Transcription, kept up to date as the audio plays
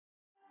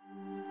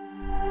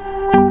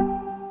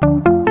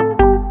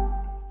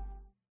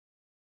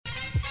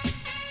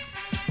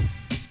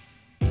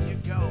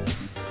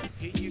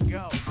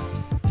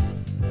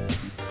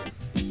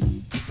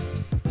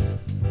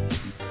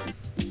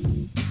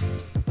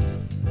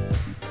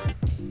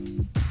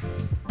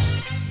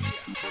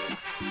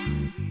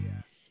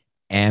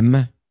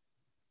MRI.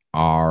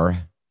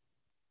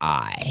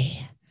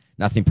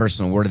 Nothing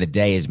personal. Word of the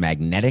day is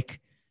magnetic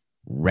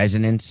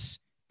resonance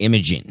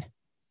imaging.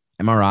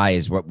 MRI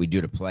is what we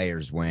do to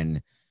players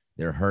when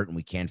they're hurt and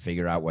we can't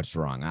figure out what's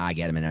wrong. I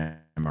get them an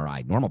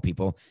MRI. Normal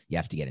people, you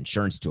have to get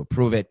insurance to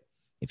approve it.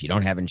 If you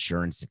don't have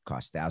insurance, it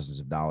costs thousands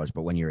of dollars.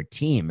 But when you're a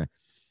team,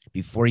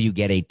 before you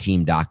get a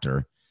team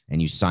doctor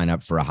and you sign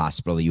up for a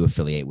hospital that you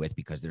affiliate with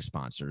because they're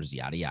sponsors,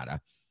 yada,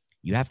 yada,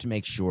 you have to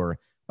make sure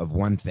of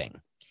one thing.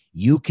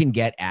 You can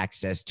get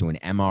access to an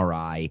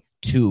MRI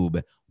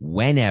tube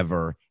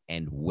whenever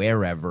and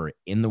wherever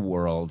in the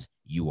world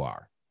you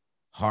are.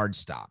 Hard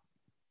stop.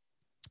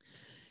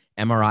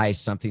 MRI is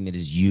something that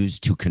is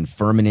used to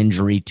confirm an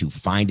injury, to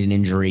find an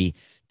injury,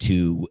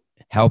 to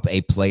help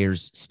a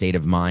player's state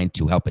of mind,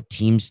 to help a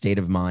team's state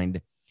of mind,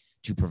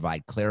 to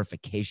provide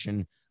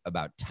clarification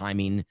about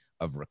timing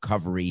of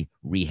recovery,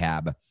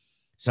 rehab.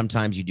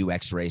 Sometimes you do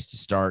x-rays to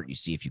start. You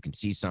see if you can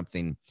see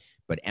something,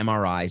 but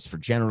MRIs for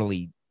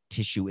generally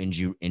tissue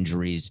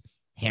injuries,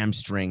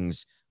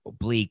 hamstrings,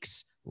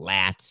 obliques,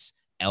 lats,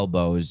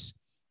 elbows,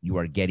 you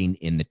are getting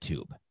in the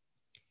tube.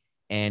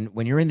 And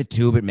when you're in the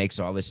tube, it makes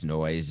all this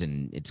noise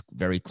and it's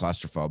very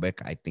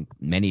claustrophobic. I think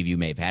many of you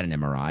may have had an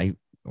MRI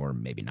or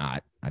maybe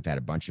not. I've had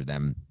a bunch of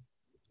them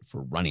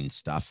for running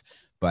stuff,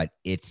 but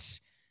it's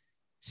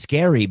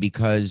scary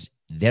because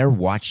they're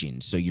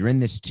watching. So you're in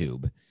this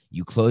tube,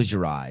 you close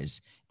your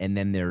eyes, and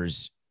then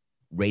there's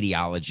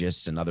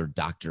radiologists and other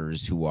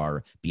doctors who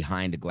are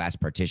behind a glass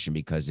partition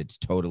because it's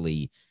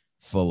totally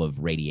full of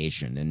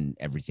radiation and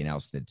everything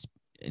else that's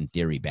in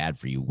theory bad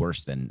for you,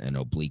 worse than an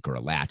oblique or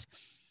a lat.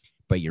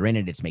 But you're in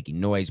it, it's making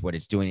noise. What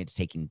it's doing, it's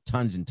taking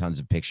tons and tons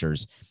of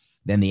pictures.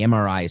 Then the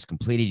MRI is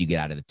completed. You get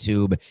out of the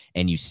tube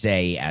and you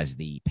say, as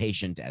the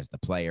patient, as the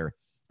player,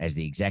 as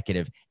the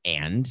executive,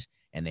 and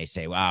they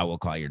say, wow, we'll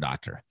call your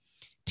doctor.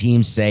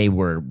 Teams say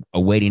we're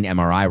awaiting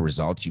MRI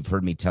results. You've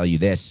heard me tell you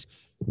this,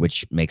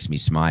 which makes me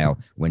smile.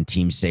 When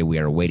teams say we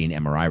are awaiting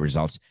MRI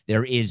results,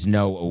 there is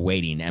no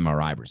awaiting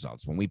MRI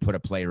results. When we put a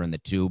player in the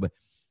tube,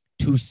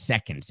 2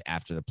 seconds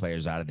after the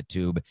player's out of the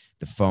tube,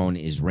 the phone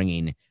is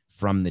ringing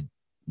from the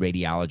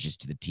radiologist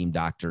to the team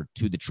doctor,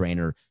 to the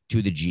trainer,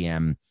 to the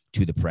GM,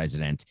 to the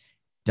president.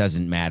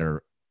 Doesn't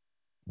matter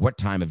what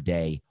time of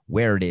day,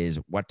 where it is,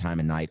 what time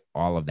of night,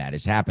 all of that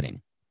is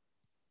happening.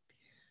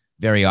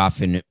 Very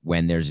often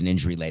when there's an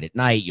injury late at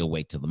night, you'll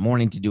wait till the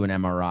morning to do an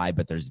MRI,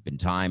 but there's been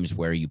times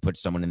where you put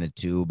someone in the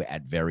tube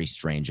at very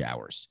strange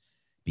hours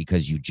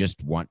because you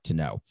just want to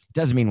know. It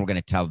doesn't mean we're going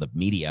to tell the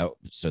media,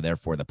 so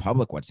therefore the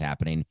public, what's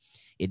happening.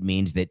 It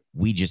means that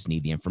we just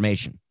need the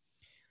information.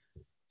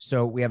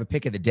 So we have a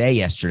pick of the day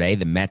yesterday.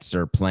 The Mets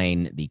are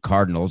playing the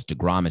Cardinals.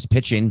 DeGrom is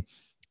pitching,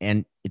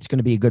 and it's going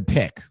to be a good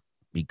pick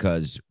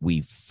because we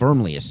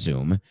firmly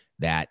assume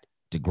that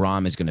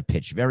DeGrom is going to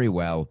pitch very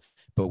well,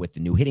 but with the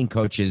new hitting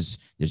coaches,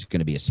 there's going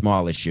to be a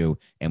small issue,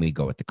 and we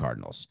go with the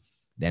Cardinals.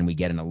 Then we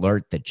get an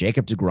alert that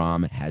Jacob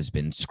DeGrom has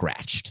been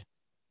scratched.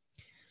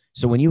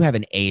 So when you have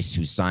an ace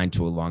who's signed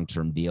to a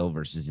long-term deal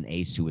versus an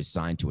ace who is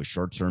signed to a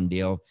short-term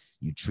deal,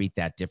 you treat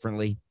that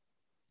differently.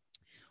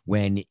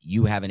 When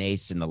you have an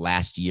ace in the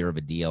last year of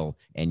a deal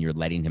and you're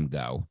letting him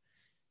go,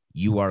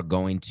 you are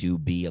going to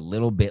be a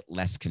little bit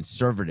less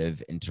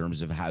conservative in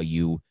terms of how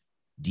you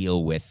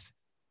deal with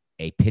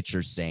a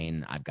pitcher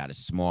saying, I've got a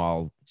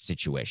small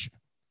situation.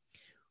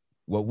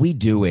 What we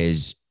do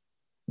is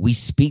we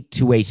speak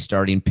to a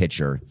starting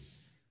pitcher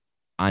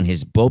on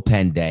his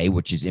bullpen day,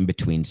 which is in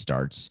between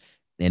starts,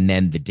 and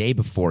then the day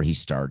before he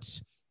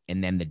starts,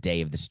 and then the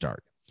day of the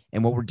start.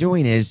 And what we're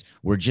doing is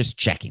we're just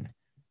checking.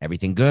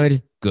 Everything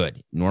good?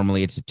 Good.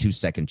 Normally it's a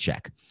 2-second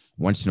check.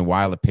 Once in a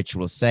while, a pitcher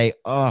will say,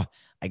 oh,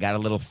 I got a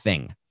little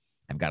thing.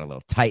 I've got a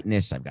little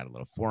tightness. I've got a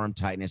little forearm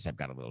tightness. I've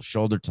got a little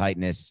shoulder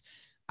tightness.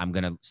 I'm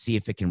going to see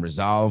if it can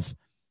resolve.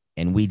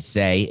 And we'd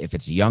say, if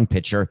it's a young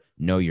pitcher,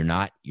 no, you're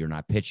not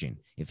pitching.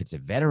 If it's a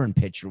veteran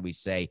pitcher, we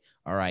say,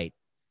 all right,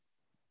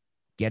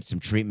 get some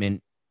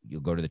treatment. You'll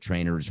go to the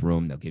trainer's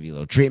room. They'll give you a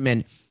little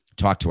treatment.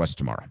 Talk to us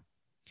tomorrow.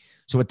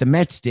 So what the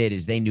Mets did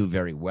is they knew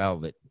very well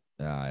that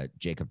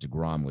Jacob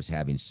DeGrom was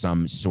having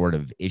some sort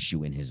of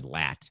issue in his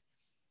lat.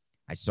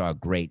 I saw a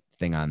great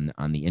thing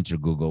on the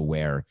Intergoogle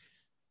where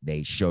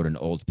they showed an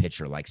old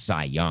pitcher like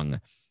Cy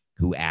Young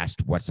who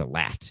asked, what's a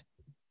lat?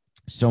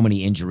 So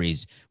many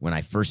injuries when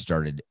I first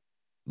started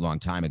a long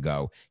time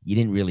ago, you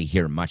didn't really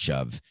hear much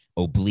of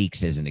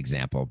obliques as an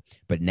example,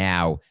 but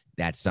now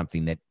that's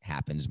something that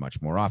happens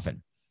much more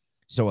often.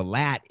 So a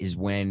lat is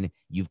when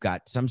you've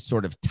got some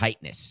sort of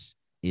tightness,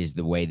 is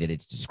the way that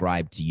it's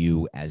described to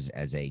you as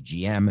a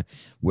GM,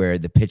 where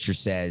the pitcher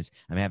says,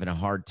 I'm having a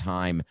hard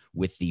time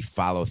with the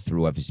follow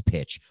through of his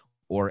pitch.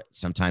 Or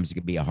sometimes it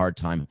could be a hard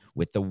time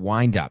with the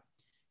windup,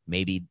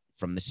 maybe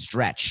from the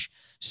stretch.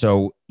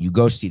 So you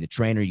go see the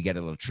trainer, you get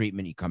a little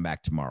treatment, you come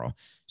back tomorrow.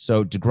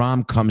 So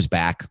DeGrom comes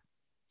back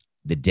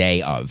the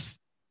day of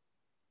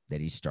that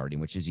he's starting,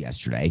 which is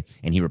yesterday,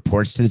 and he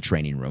reports to the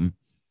training room.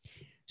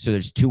 So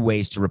there's 2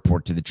 ways to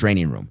report to the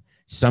training room.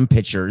 Some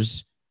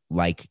pitchers,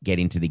 like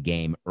getting to the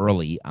game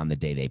early on the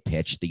day they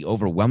pitch. The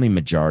overwhelming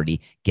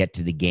majority get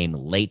to the game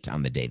late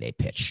on the day they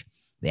pitch.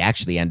 They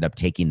actually end up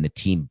taking the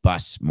team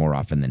bus more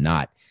often than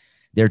not.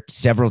 There are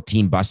several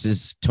team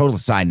buses. Total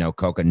side note,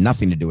 Coca,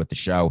 nothing to do with the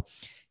show.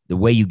 The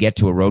way you get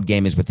to a road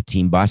game is with the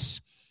team bus,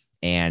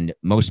 and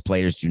most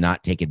players do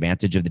not take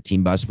advantage of the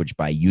team bus, which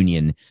by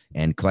union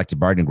and collective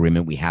bargaining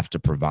agreement, we have to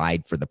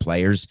provide for the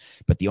players.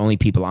 But the only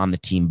people on the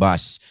team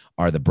bus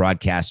are the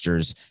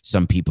broadcasters,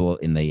 some people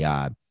in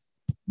the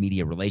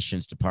media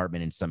relations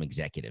department, and some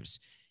executives,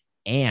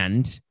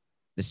 and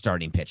the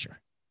starting pitcher.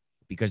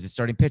 Because the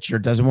starting pitcher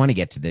doesn't want to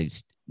get to the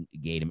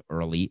game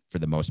early for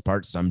the most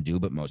part. Some do,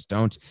 but most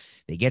don't.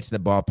 They get to the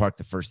ballpark.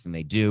 The first thing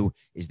they do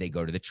is they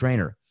go to the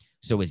trainer.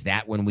 So is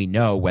that when we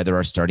know whether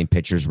our starting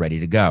pitcher is ready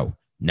to go?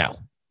 No.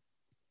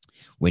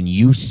 When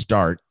you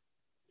start,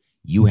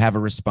 you have a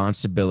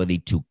responsibility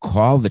to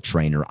call the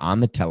trainer on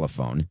the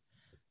telephone,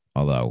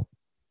 although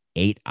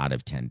 8 out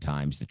of 10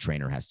 times the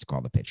trainer has to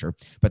call the pitcher.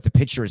 But the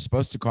pitcher is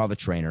supposed to call the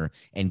trainer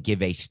and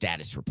give a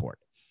status report.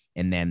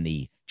 And then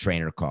the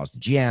trainer calls the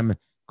GM,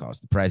 calls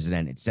the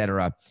president,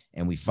 etc.,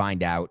 and we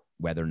find out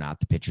whether or not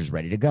the pitcher's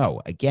ready to go.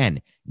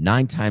 Again,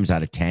 9 times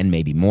out of 10,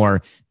 maybe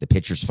more, the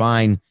pitcher's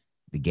fine,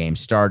 the game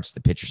starts,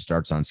 the pitcher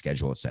starts on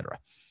schedule, etc.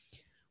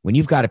 When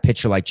you've got a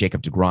pitcher like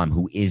Jacob deGrom,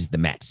 who is the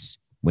Mets,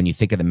 when you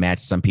think of the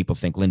Mets, some people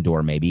think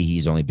Lindor, maybe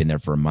he's only been there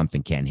for a month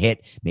and can't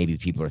hit. Maybe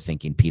people are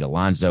thinking Pete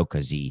Alonso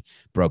because he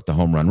broke the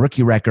home run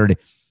rookie record.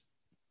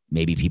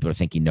 Maybe people are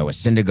thinking Noah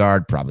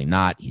Syndergaard, probably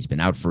not. He's been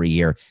out for a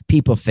year.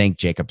 People think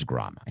Jacob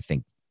deGrom. I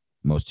think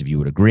most of you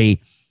would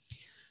agree.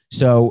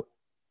 So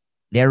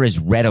there is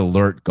red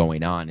alert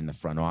going on in the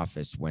front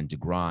office when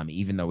deGrom,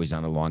 even though he's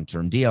on a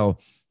long-term deal,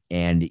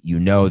 and you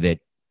know that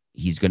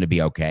he's going to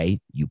be okay.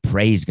 You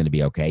pray he's going to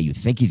be okay. You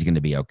think he's going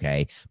to be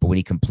okay. But when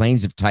he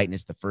complains of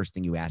tightness, the first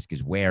thing you ask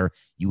is where.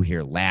 You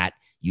hear lat.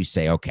 You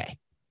say, okay,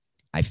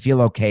 I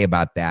feel okay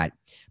about that,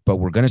 but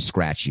we're going to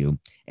scratch you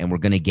and we're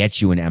going to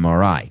get you an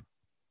MRI.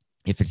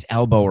 If it's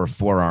elbow or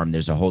forearm,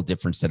 there's a whole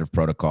different set of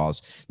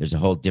protocols. There's a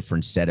whole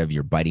different set of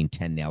you're biting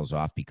 10 nails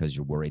off because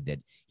you're worried that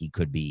he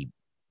could be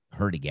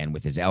hurt again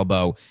with his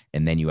elbow,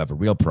 and then you have a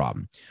real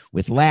problem.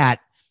 With lat,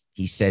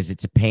 he says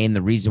it's a pain.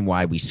 The reason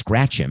why we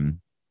scratch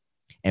him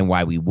and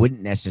why we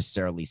wouldn't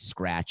necessarily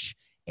scratch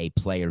a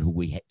player who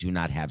we do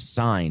not have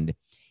signed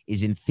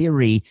is, in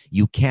theory,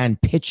 you can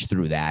pitch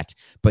through that,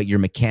 but your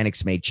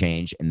mechanics may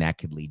change, and that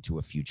could lead to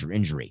a future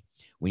injury.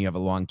 When you have a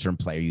long-term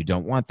player, you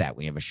don't want that.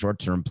 When you have a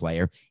short-term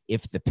player,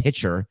 if the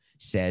pitcher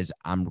says,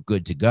 I'm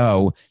good to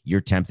go,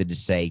 you're tempted to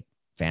say,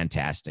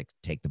 fantastic,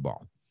 take the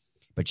ball.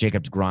 But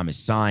Jacob deGrom is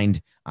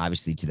signed,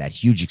 obviously, to that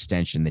huge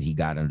extension that he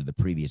got under the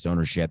previous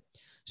ownership,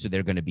 so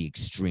they're going to be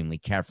extremely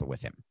careful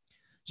with him.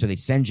 So they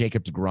send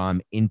Jacob deGrom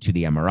into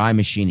the MRI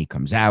machine. He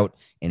comes out,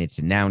 and it's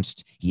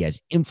announced he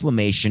has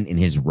inflammation in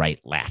his right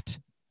lat.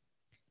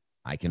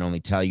 I can only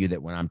tell you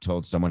that when I'm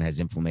told someone has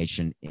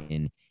inflammation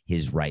in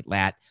his right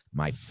lat,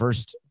 my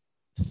first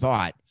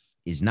thought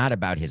is not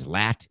about his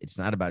lat. It's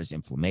not about his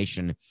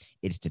inflammation.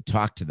 It's to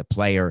talk to the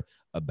player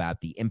about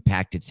the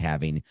impact it's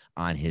having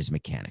on his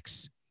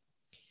mechanics.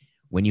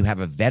 When you have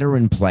a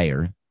veteran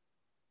player,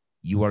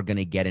 you are going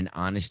to get an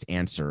honest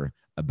answer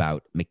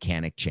about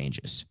mechanic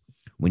changes.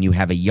 When you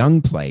have a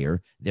young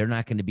player, they're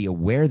not going to be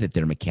aware that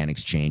their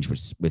mechanics change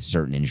with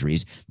certain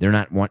injuries. They're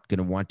not going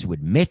to want to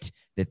admit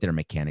that their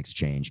mechanics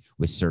change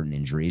with certain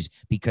injuries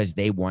because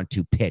they want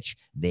to pitch.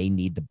 They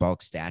need the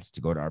bulk stats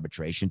to go to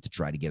arbitration to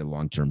try to get a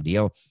long-term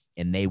deal.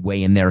 And they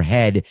weigh in their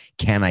head,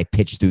 can I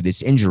pitch through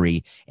this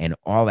injury? And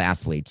all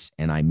athletes,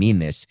 and I mean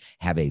this,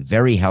 have a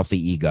very healthy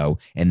ego,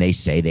 and they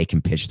say they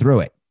can pitch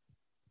through it.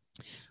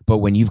 But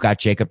when you've got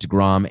Jacob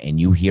deGrom and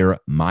you hear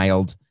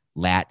mild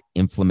lat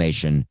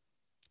inflammation,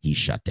 he's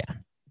shut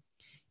down.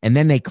 And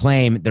then they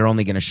claim they're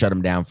only going to shut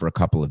him down for a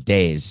couple of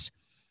days.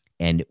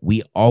 And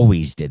we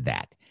always did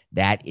that.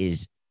 That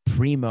is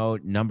primo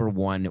number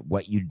one,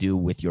 what you do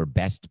with your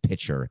best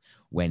pitcher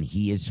when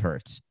he is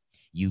hurt.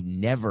 You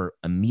never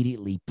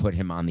immediately put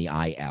him on the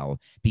IL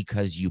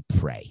because you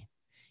pray.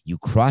 You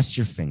cross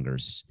your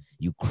fingers,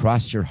 you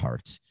cross your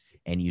heart,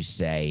 and you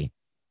say,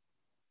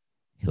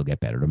 he'll get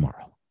better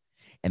tomorrow.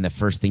 And the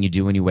first thing you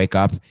do when you wake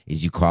up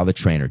is you call the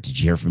trainer. Did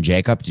you hear from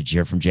Jacob? Did you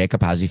hear from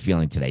Jacob? How's he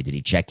feeling today? Did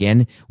he check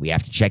in? We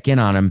have to check in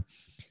on him.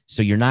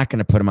 So you're not going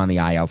to put him on the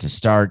IL to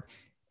start.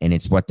 And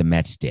it's what the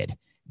Mets did.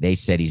 They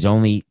said he's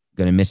only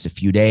going to miss a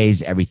few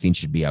days. Everything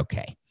should be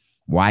okay.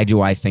 Why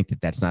do I think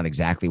that that's not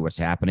exactly what's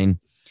happening?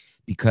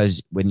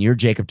 Because when you're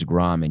Jacob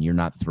deGrom and you're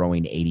not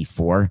throwing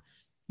 84,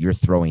 you're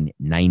throwing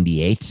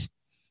 98.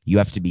 You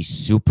have to be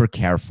super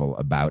careful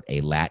about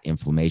a lat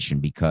inflammation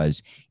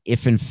because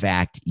if, in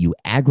fact, you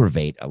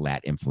aggravate a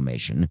lat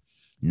inflammation,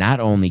 not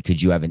only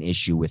could you have an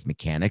issue with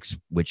mechanics,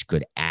 which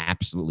could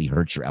absolutely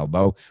hurt your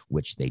elbow,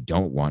 which they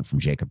don't want from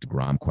Jacob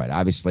deGrom, quite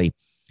obviously,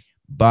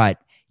 but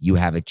you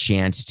have a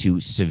chance to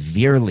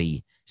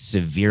severely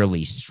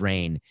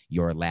strain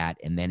your lat,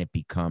 and then it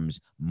becomes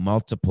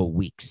multiple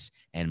weeks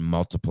and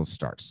multiple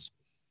starts.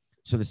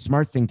 So the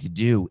smart thing to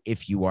do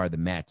if you are the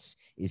Mets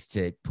is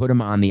to put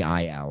him on the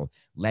IL,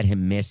 let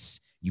him miss.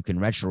 You can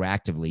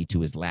retroactively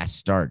to his last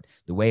start.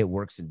 The way it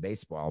works in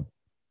baseball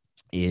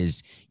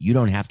is you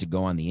don't have to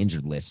go on the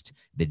injured list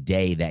the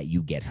day that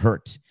you get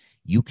hurt.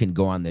 You can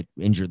go on the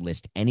injured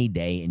list any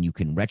day, and you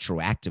can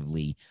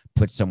retroactively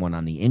put someone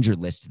on the injured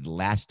list the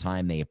last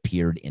time they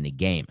appeared in a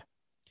game.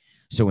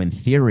 So in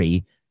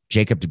theory,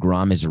 Jacob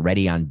deGrom is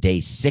already on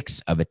day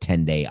 6 of a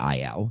 10-day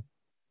IL,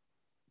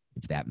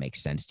 if that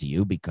makes sense to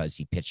you, because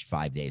he pitched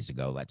 5 days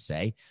ago, let's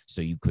say.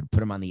 So you could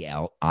put him on the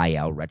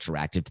IL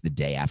retroactive to the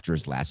day after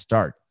his last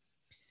start.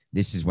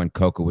 This is when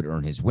Coca would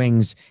earn his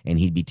wings, and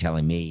he'd be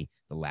telling me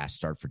the last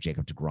start for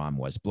Jacob deGrom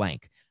was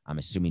blank. I'm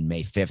assuming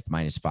May 5th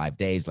minus 5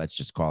 days. Let's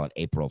just call it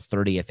April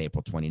 30th,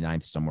 April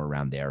 29th, somewhere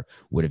around there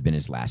would have been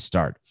his last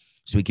start.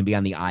 So he can be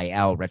on the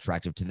IL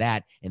retroactive to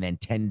that, and then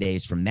 10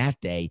 days from that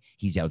day,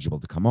 he's eligible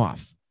to come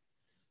off.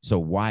 So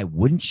why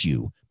wouldn't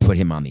you put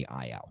him on the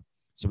IL?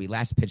 So he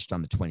last pitched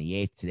on the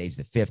 28th. Today's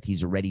the 5th.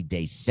 He's already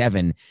day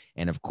 7.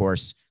 And of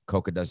course,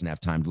 Coca doesn't have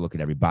time to look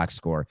at every box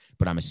score,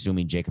 but I'm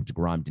assuming Jacob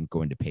deGrom didn't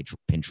go into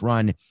pinch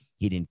run.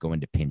 He didn't go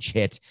into pinch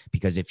hit,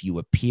 because if you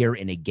appear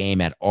in a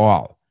game at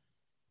all,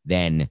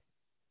 then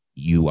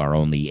you are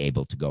only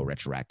able to go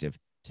retroactive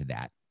to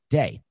that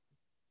day.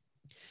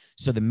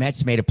 So the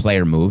Mets made a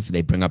player move.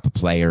 They bring up a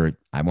player.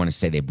 I want to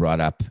say they brought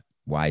up,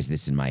 why is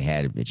this in my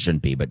head? It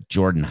shouldn't be, but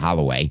Jordan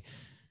Holloway.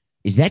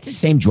 Is that the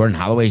same Jordan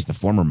Holloway as the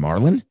former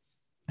Marlin?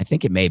 I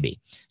think it may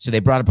be. So they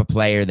brought up a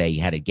player. They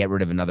had to get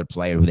rid of another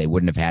player who they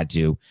wouldn't have had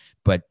to.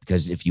 But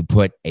because if you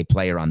put a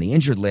player on the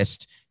injured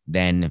list,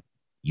 then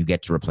you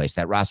get to replace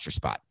that roster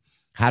spot.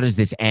 How does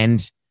this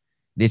end?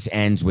 This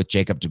ends with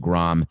Jacob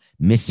deGrom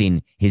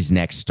missing his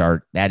next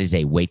start. That is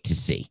a wait to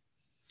see.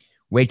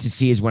 Wait to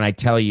see is when I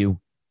tell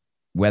you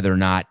whether or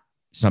not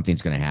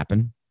something's going to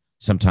happen.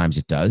 Sometimes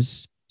it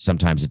does.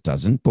 Sometimes it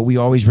doesn't. But we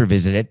always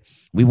revisit it.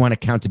 We want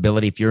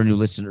accountability. If you're a new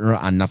listener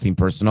on Nothing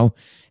Personal,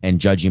 and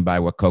judging by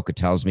what Coca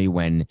tells me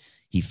when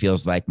he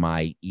feels like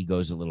my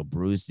ego's a little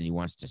bruised and he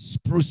wants to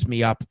spruce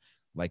me up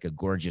like a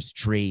gorgeous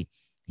tree,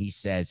 he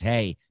says,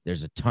 hey,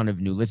 there's a ton of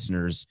new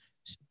listeners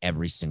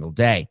every single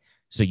day.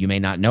 So you may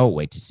not know what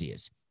wait to see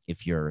is.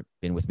 If you've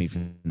been with me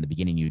from the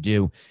beginning, you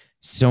do.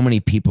 So many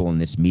people in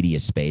this media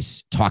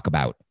space talk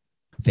about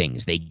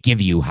things. They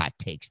give you hot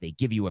takes. They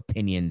give you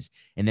opinions.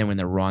 And then when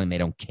they're wrong, they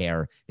don't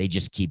care. They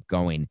just keep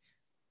going.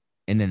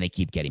 And then they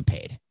keep getting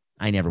paid.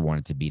 I never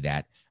wanted to be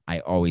that. I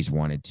always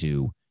wanted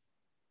to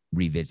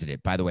revisit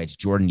it. By the way, it's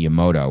Jordan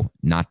Yamamoto,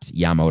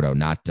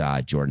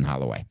 not Jordan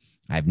Holloway.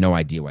 I have no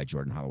idea why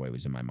Jordan Holloway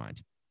was in my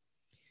mind.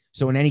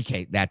 So in any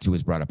case, that too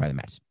was brought up by the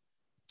Mets.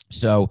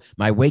 So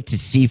my wait to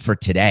see for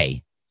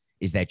today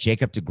is that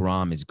Jacob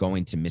deGrom is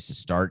going to miss a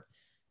start.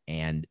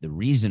 And the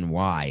reason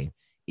why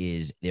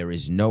is there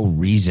is no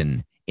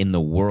reason in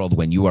the world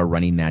when you are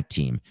running that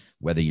team,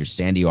 whether you're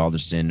Sandy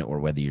Alderson or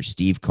whether you're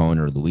Steve Cohen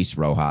or Luis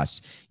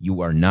Rojas,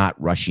 you are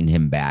not rushing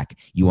him back.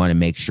 You want to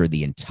make sure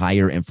the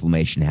entire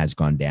inflammation has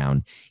gone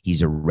down.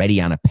 He's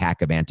already on a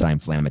pack of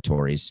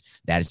anti-inflammatories.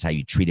 That is how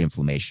you treat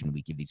inflammation.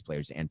 We give these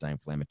players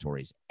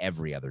anti-inflammatories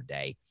every other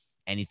day.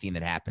 Anything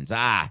that happens,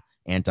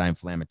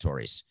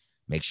 anti-inflammatories.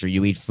 Make sure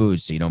you eat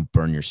food so you don't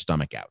burn your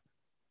stomach out.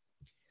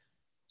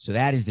 So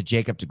that is the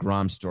Jacob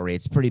deGrom story.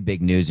 It's pretty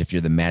big news if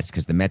you're the Mets,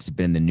 because the Mets have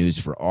been in the news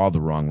for all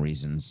the wrong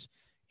reasons.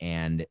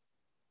 And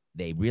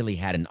they really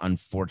had an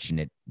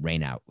unfortunate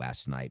rainout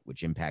last night,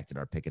 which impacted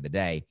our pick of the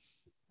day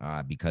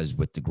because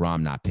with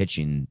deGrom not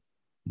pitching,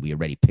 we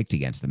already picked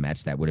against the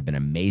Mets. That would have been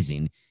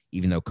amazing,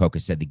 even though Coca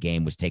said the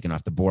game was taken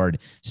off the board.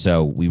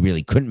 So we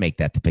really couldn't make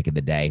that the pick of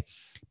the day.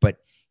 But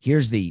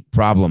here's the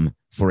problem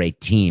for a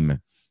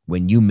team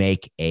when you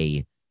make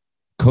a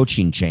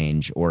coaching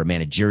change or a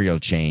managerial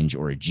change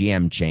or a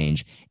GM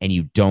change and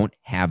you don't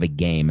have a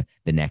game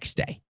the next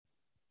day.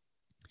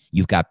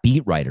 You've got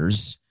beat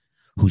writers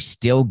who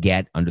still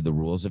get, under the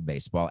rules of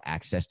baseball,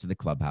 access to the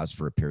clubhouse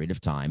for a period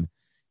of time,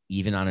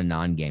 even on a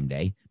non-game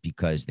day,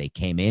 because they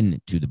came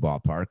in to the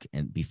ballpark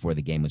and before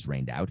the game was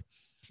rained out.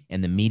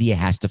 And the media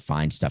has to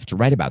find stuff to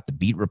write about. The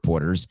beat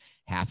reporters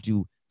have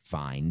to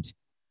find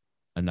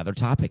another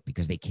topic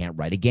because they can't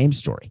write a game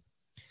story.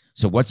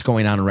 So what's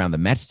going on around the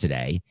Mets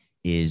today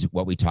is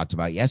what we talked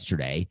about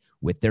yesterday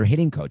with their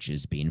hitting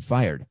coaches being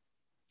fired.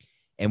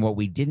 And what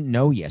we didn't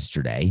know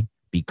yesterday,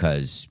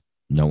 because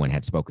no one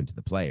had spoken to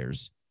the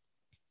players,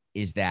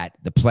 is that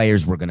the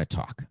players were going to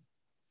talk.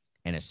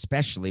 And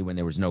especially when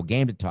there was no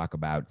game to talk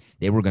about,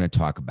 they were going to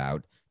talk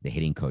about the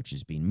hitting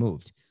coaches being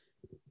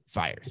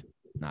fired,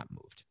 not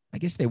moved. I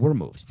guess they were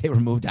moved. They were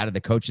moved out of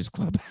the coaches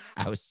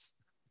clubhouse.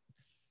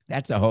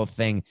 That's a whole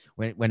thing.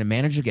 When a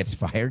manager gets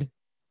fired,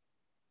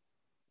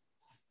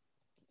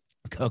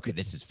 Coca,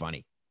 this is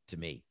funny to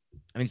me.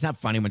 I mean, it's not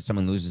funny when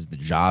someone loses the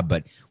job,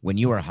 but when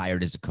you are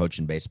hired as a coach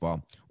in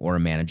baseball or a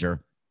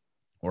manager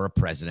or a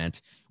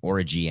president or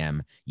a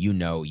GM, you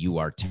know you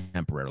are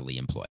temporarily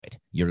employed.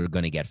 You're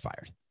going to get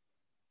fired.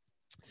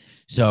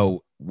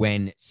 So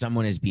when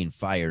someone is being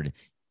fired,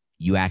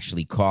 you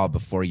actually call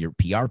before your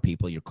PR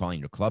people, you're calling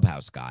your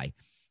clubhouse guy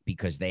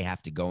because they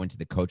have to go into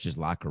the coach's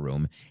locker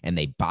room and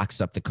they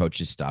box up the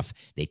coach's stuff.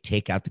 They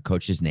take out the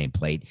coach's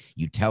nameplate.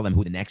 You tell them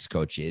who the next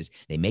coach is.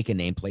 They make a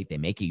nameplate. They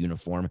make a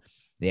uniform.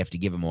 They have to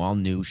give them all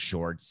new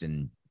shorts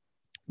and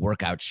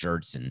workout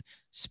shirts and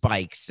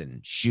spikes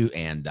and shoe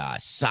and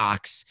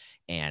socks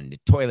and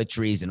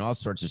toiletries and all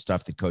sorts of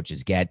stuff that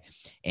coaches get.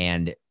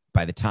 And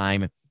by the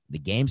time the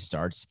game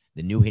starts,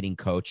 the new hitting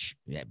coach,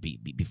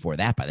 before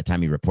that, by the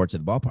time he reports to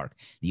the ballpark,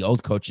 the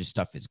old coach's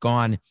stuff is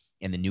gone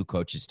and the new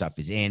coach's stuff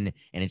is in.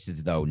 And it's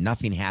as though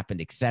nothing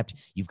happened, except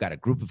you've got a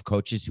group of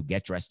coaches who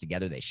get dressed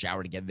together, they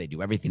shower together, they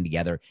do everything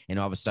together. And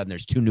all of a sudden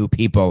there's two new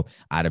people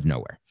out of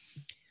nowhere.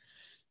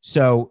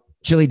 So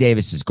Chili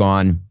Davis is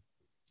gone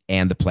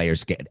and the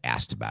players get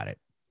asked about it.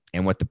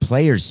 And what the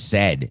players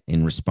said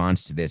in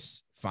response to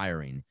this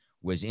firing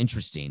was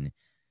interesting,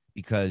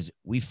 because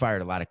we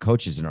fired a lot of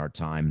coaches in our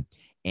time,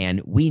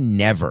 and we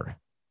never,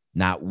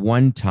 not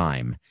one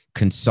time,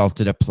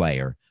 consulted a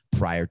player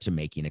prior to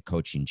making a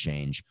coaching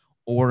change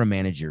or a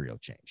managerial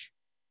change.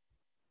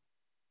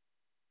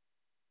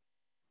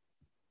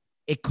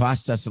 It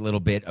cost us a little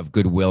bit of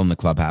goodwill in the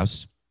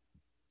clubhouse.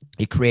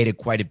 It created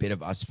quite a bit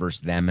of us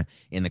versus them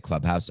in the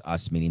clubhouse,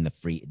 us meaning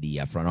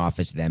the front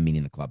office, them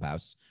meaning the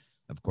clubhouse.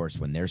 Of course,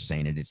 when they're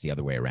saying it, it's the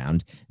other way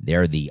around.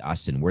 They're the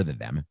us and we're the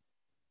them.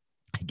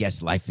 I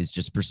guess life is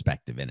just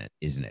perspective in it,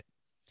 isn't it?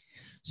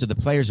 So the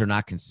players are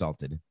not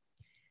consulted.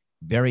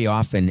 Very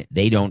often,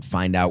 they don't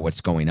find out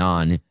what's going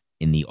on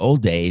in the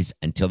old days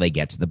until they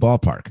get to the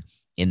ballpark.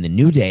 In the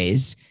new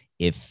days,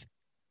 if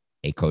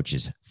a coach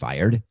is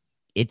fired,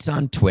 it's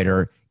on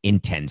Twitter in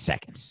 10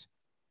 seconds.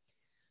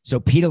 So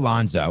Pete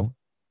Alonso,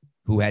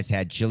 who has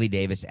had Chili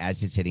Davis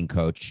as his hitting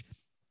coach,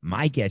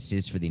 my guess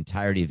is for the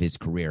entirety of his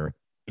career,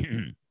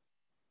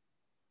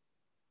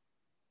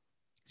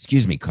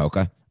 excuse me,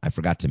 Coca, I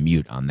forgot to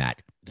mute on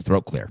that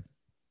throat clear.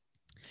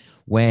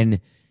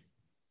 When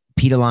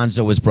Pete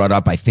Alonso was brought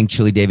up, I think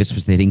Chili Davis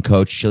was the hitting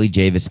coach. Chili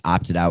Davis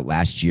opted out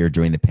last year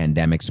during the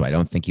pandemic, so I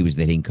don't think he was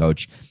the hitting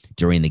coach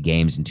during the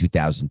games in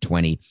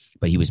 2020,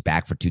 but he was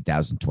back for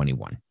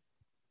 2021.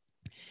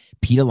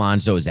 Pete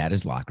Alonso is at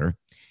his locker.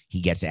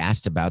 He gets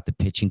asked about the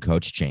pitching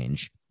coach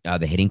change,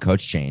 the hitting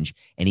coach change,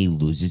 and he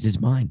loses his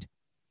mind.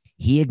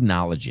 He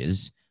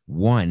acknowledges,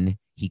 one,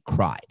 he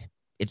cried.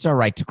 It's all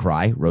right to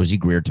cry. Rosie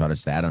Greer taught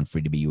us that on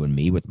Free to Be You and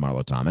Me with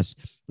Marlo Thomas.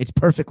 It's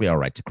perfectly all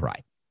right to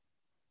cry.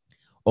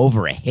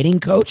 Over a hitting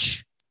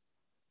coach?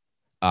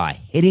 A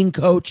hitting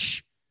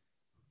coach?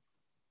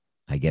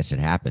 I guess it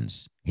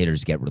happens.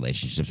 Hitters get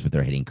relationships with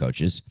their hitting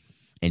coaches.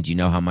 And do you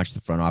know how much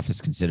the front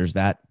office considers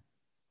that?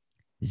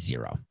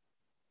 Zero.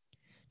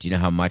 Do you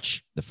know how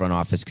much the front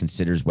office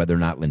considers whether or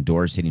not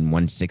Lindor is hitting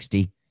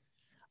 160?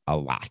 A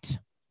lot.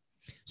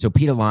 So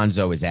Pete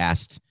Alonso is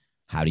asked,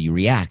 how do you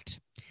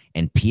react?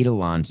 And Pete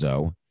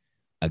Alonso,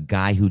 a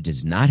guy who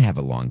does not have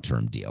a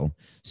long-term deal,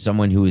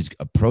 someone who is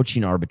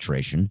approaching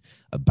arbitration,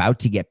 about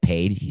to get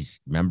paid.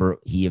 Remember,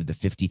 he of the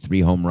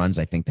 53 home runs,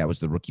 I think that was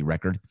the rookie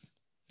record.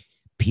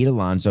 Pete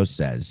Alonso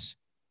says,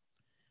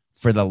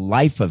 for the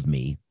life of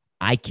me,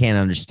 I can't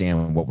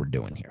understand what we're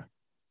doing here.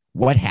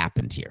 What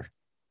happened here?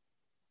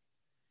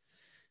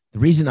 The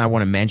reason I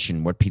want to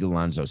mention what Pete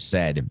Alonso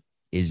said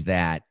is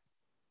that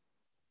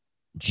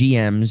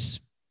GMs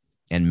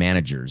and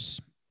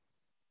managers,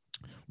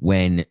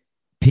 when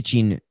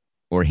pitching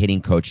or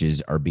hitting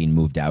coaches are being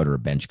moved out, or a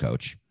bench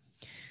coach,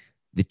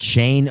 the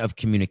chain of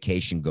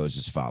communication goes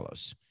as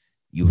follows.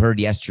 You heard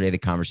yesterday the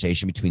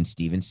conversation between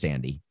Steve and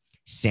Sandy.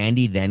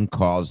 Sandy then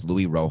calls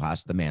Luis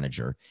Rojas, the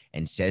manager,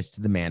 and says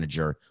to the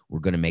manager, we're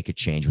going to make a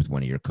change with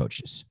one of your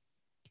coaches.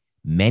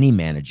 Many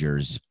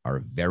managers are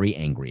very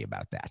angry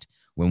about that.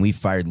 When we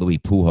fired Louis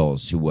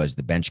Pujols, who was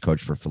the bench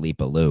coach for Felipe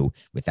Alou,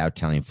 without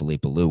telling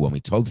Felipe Alou, when we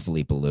told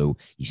Felipe Alou,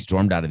 he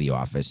stormed out of the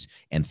office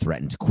and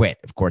threatened to quit.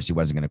 Of course, he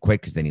wasn't going to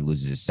quit because then he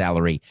loses his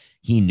salary.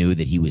 He knew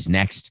that he was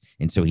next,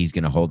 and so he's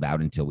going to hold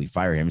out until we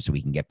fire him so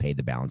he can get paid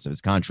the balance of his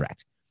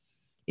contract.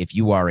 If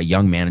you are a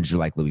young manager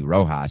like Luis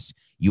Rojas,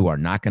 you are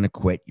not going to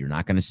quit. You're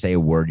not going to say a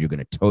word. You're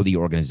going to toe the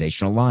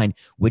organizational line,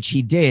 which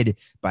he did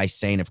by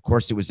saying, of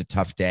course, it was a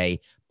tough day,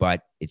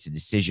 but it's a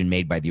decision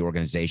made by the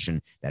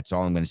organization. That's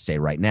all I'm going to say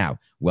right now.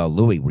 Well,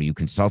 Louis, were you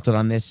consulted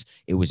on this?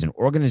 It was an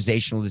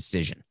organizational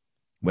decision.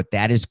 What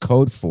that is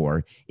code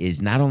for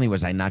is not only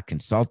was I not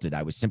consulted,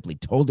 I was simply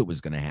told it was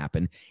going to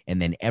happen.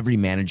 And then every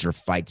manager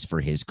fights for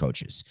his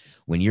coaches.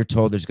 When you're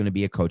told there's going to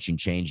be a coaching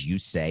change, you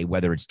say,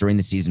 whether it's during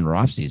the season or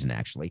off season,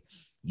 actually,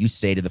 you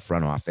say to the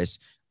front office,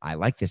 I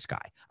like this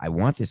guy. I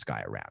want this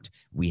guy around.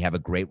 We have a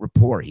great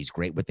rapport. He's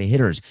great with the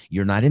hitters.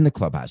 You're not in the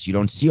clubhouse. You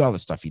don't see all the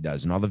stuff he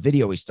does and all the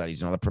video he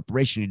studies and all the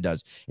preparation he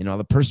does and all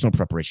the personal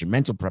preparation,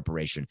 mental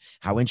preparation,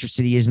 how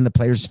interested he is in the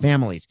players'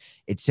 families,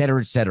 et cetera,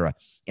 et cetera.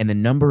 And the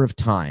number of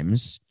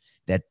times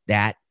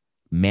that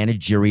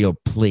managerial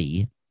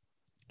plea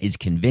is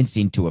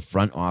convincing to a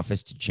front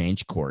office to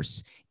change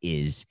course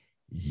is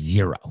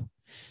zero.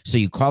 So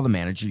you call the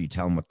manager, you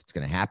tell him what's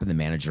going to happen. The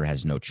manager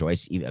has no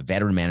choice. Even a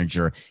veteran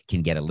manager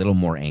can get a little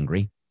more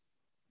angry,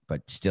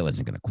 but still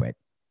isn't going to quit.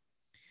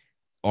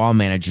 All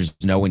managers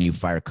know when you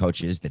fire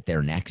coaches that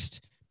they're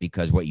next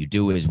because what you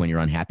do is when you're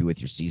unhappy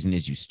with your season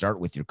is you start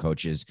with your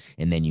coaches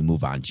and then you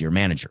move on to your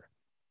manager.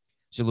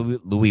 So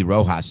Luis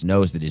Rojas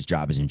knows that his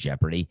job is in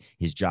jeopardy.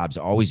 His job's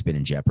always been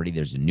in jeopardy.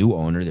 There's a new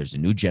owner. There's a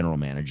new general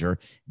manager.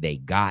 They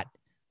got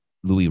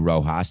Luis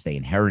Rojas. They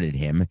inherited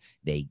him.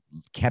 They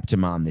kept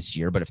him on this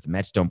year. But if the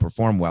Mets don't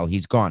perform well,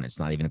 he's gone. It's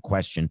not even a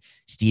question.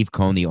 Steve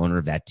Cohen, the owner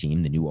of that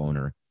team, the new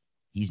owner,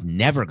 he's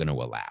never going to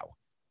allow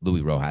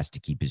Luis Rojas to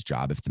keep his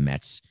job if the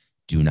Mets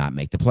do not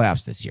make the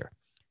playoffs this year.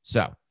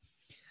 So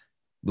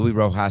Luis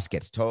Rojas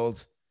gets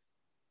told,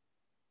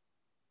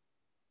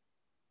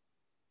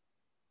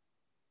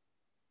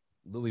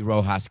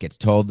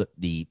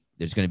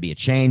 there's going to be a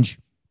change.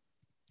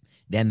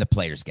 Then the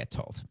players get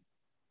told.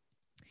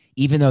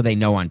 Even though they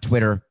know on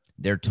Twitter,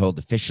 they're told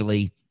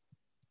officially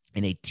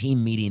in a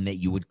team meeting that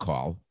you would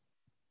call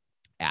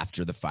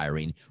after the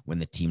firing when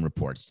the team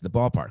reports to the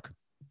ballpark.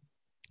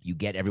 You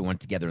get everyone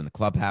together in the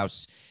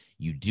clubhouse.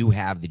 You do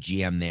have the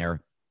GM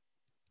there.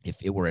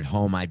 If it were at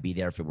home, I'd be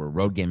there. If it were a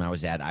road game I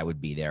was at, I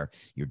would be there.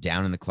 You're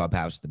down in the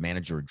clubhouse. The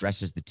manager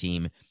addresses the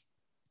team,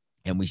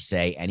 and we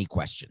say, any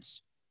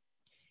questions?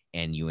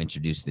 And you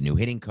introduce the new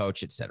hitting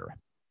coach, etc.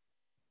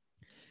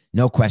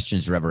 No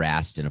questions are ever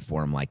asked in a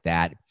forum like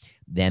that.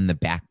 Then the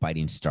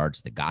backbiting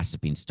starts, the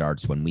gossiping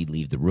starts when we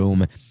leave the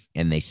room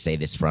and they say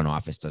this front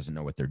office doesn't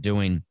know what they're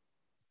doing.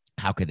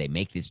 How could they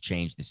make this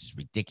change? This is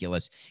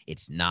ridiculous.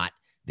 It's not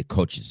the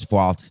coach's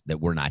fault that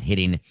we're not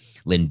hitting.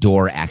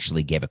 Lindor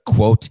actually gave a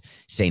quote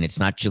saying it's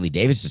not Chili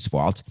Davis's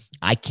fault.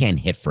 I can't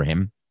hit for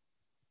him.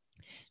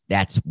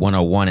 That's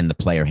 101 in the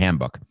player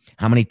handbook.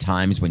 How many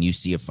times when you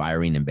see a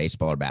firing in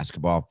baseball or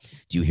basketball,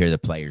 do you hear the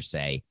players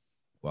say,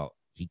 well,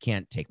 he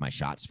can't take my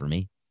shots for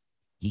me.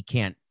 He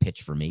can't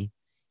pitch for me.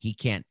 He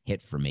can't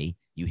hit for me.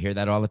 You hear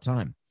that all the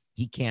time.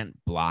 He can't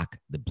block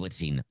the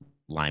blitzing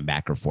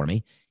linebacker for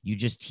me. You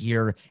just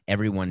hear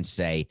everyone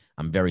say,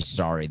 I'm very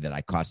sorry that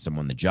I cost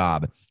someone the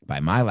job by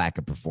my lack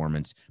of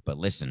performance, but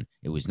listen,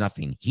 it was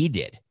nothing he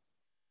did.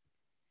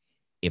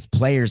 If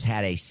players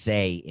had a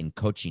say in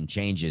coaching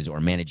changes or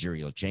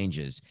managerial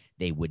changes,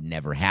 they would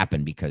never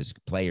happen because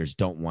players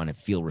don't want to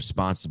feel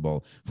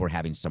responsible for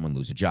having someone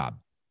lose a job.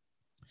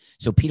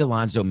 So Pete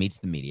Alonso meets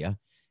the media,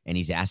 and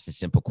he's asked a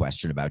simple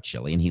question about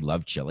Chili, and he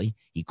loved Chili.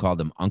 He called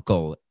him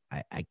Uncle,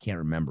 I can't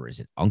remember, is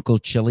it Uncle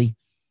Chili?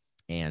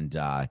 And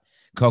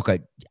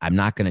Coca, I'm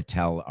not going to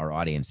tell our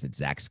audience that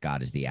Zach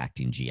Scott is the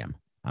acting GM.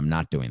 I'm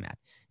not doing that.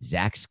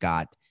 Zach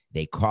Scott,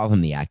 they call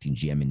him the acting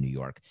GM in New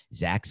York.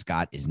 Zach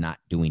Scott is not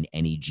doing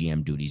any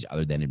GM duties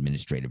other than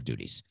administrative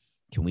duties.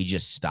 Can we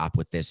just stop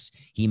with this?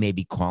 He may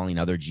be calling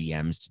other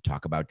GMs to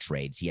talk about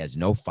trades. He has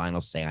no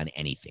final say on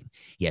anything.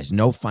 He has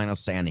no final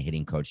say on a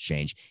hitting coach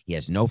change. He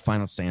has no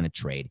final say on a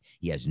trade.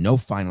 He has no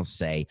final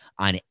say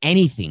on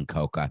anything,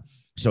 Coca.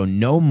 So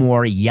no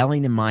more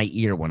yelling in my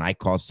ear when I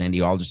call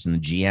Sandy Alderson the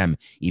GM,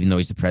 even though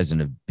he's the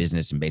president of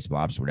business and baseball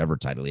ops, whatever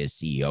title he is,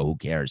 CEO, who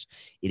cares?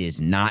 It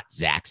is not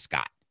Zach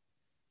Scott.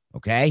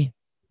 Okay?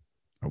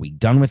 Are we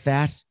done with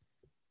that?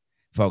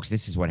 Folks,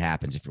 this is what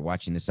happens. If you're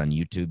watching this on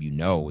YouTube, you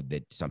know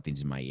that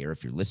something's in my ear.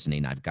 If you're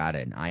listening, I've got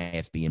an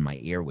IFB in my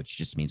ear, which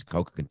just means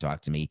Coca can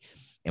talk to me.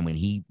 And when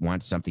he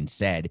wants something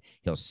said,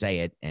 he'll say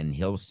it, and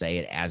he'll say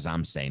it as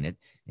I'm saying it,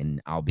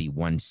 and I'll be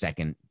 1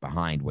 second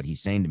behind what he's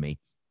saying to me.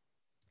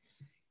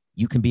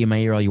 You can be in my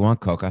ear all you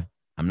want, Coca.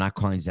 I'm not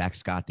calling Zach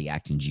Scott the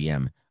acting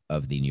GM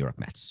of the New York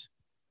Mets.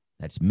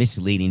 That's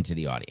misleading to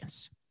the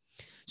audience.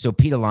 So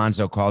Pete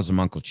Alonso calls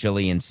him Uncle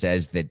Chili and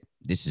says that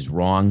this is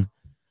wrong.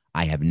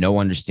 I have no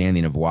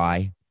understanding of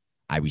why.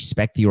 I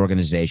respect the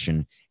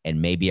organization,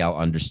 and maybe I'll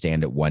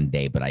understand it one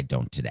day, but I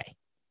don't today.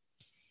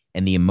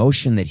 And the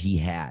emotion that he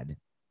had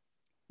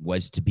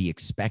was to be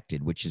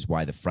expected, which is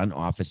why the front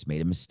office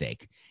made a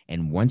mistake.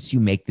 And once you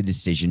make the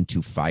decision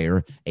to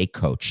fire a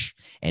coach,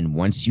 and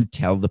once you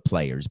tell the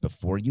players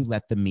before you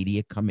let the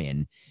media come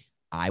in,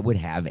 I would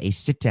have a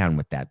sit down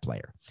with that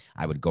player.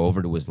 I would go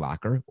over to his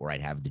locker, or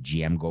I'd have the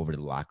GM go over to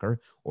the locker,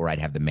 or I'd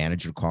have the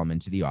manager call him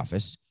into the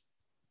office,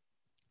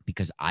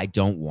 because I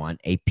don't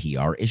want a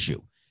PR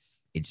issue.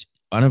 It's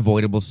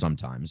unavoidable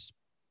sometimes,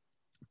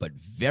 but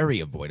very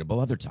avoidable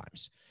other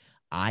times.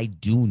 I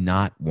do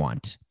not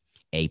want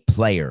a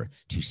player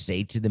to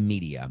say to the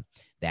media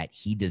that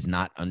he does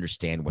not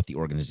understand what the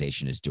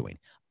organization is doing.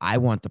 I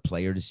want the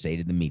player to say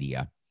to the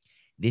media,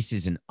 this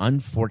is an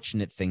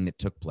unfortunate thing that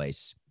took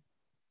place.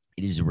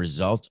 It is a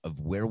result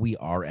of where we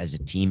are as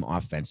a team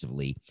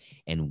offensively,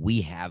 and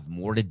we have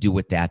more to do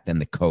with that than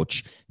the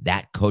coach.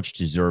 That coach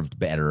deserved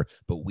better,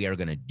 but we are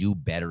going to do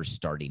better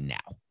starting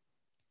now.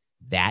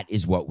 That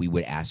is what we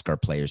would ask our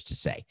players to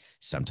say.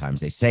 Sometimes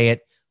they say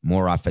it.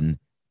 More often,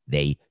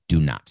 they do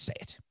not say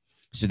it.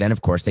 So then,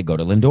 of course, they go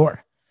to Lindor.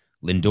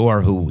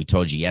 Lindor, who we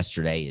told you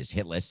yesterday is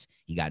hitless.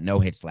 He got no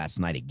hits last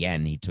night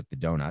again. He took the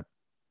donut.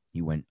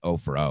 He went 0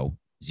 for 0,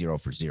 0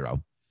 for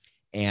 0.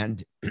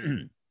 And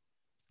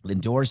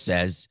Lindor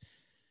says,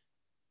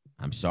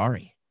 I'm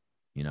sorry.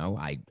 You know,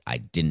 I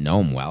didn't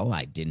know him well.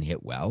 I didn't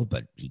hit well,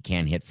 but he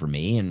can hit for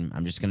me, and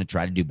I'm just going to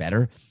try to do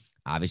better.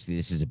 Obviously,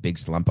 this is a big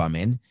slump I'm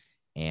in,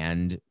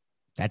 and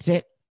that's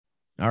it.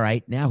 All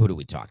right, now who do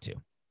we talk to?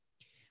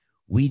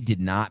 We did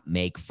not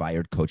make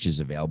fired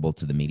coaches available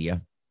to the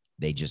media.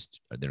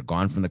 They're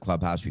gone from the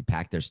clubhouse. We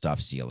packed their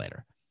stuff. See you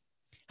later.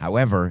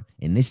 However,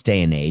 in this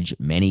day and age,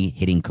 many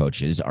hitting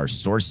coaches are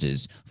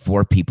sources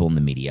for people in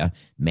the media,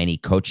 many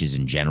coaches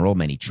in general,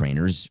 many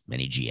trainers,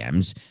 many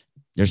GMs.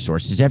 There's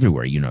sources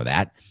everywhere. You know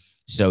that.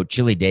 So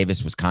Chili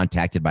Davis was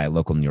contacted by a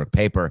local New York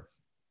paper,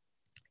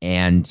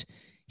 and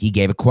he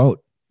gave a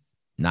quote,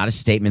 not a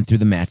statement through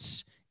the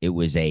Mets. It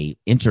was a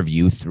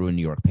interview through a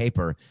New York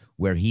paper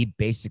where he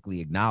basically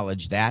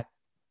acknowledged that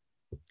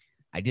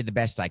I did the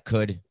best I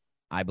could.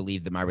 I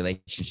believe that my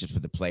relationships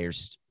with the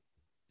players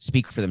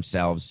speak for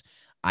themselves.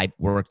 I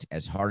worked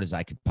as hard as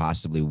I could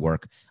possibly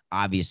work.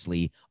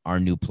 Obviously, our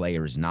new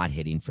player is not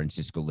hitting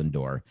Francisco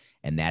Lindor,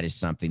 and that is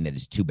something that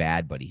is too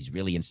bad, but he's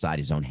really inside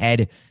his own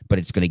head, but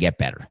it's going to get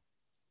better.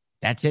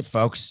 That's it,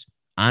 folks.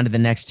 On to the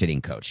next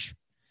hitting coach.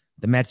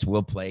 The Mets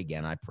will play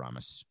again, I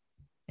promise,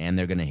 and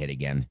they're going to hit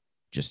again,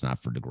 just not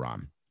for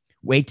DeGrom.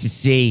 Wait to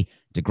see.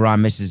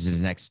 DeGrom misses his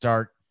next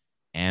start.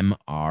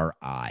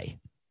 MRI.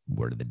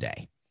 Word of the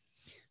day.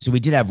 So we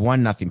did have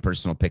 1-0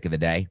 personal pick of the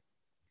day.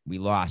 We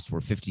lost. We're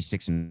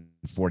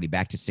 56-40,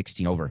 back to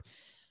 16 over.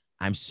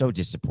 I'm so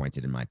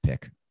disappointed in my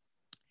pick.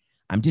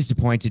 I'm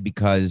disappointed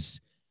because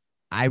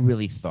I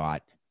really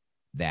thought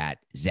that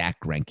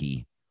Zach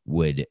Greinke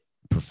would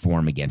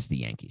perform against the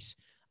Yankees.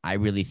 I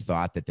really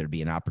thought that there'd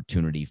be an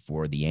opportunity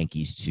for the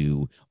Yankees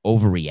to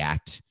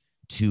overreact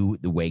to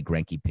the way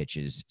Greinke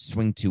pitches,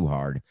 swing too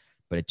hard.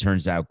 But it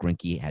turns out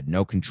Greinke had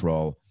no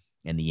control,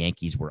 and the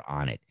Yankees were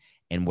on it.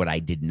 And what I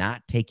did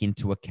not take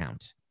into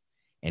account,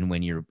 and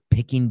when you're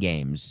picking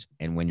games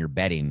and when you're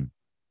betting,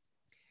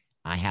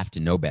 I have to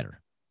know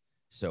better.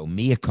 So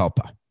mea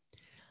culpa.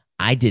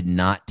 I did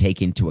not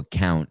take into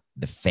account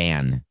the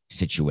fan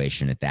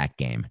situation at that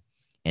game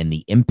and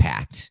the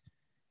impact,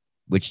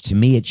 which to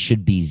me, it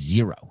should be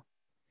zero.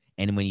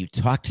 And when you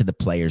talk to the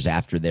players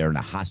after they're in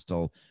a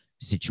hostile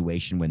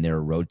situation, when they're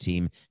a road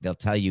team, they'll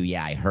tell you,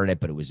 yeah, I heard it,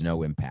 but it was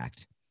no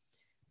impact.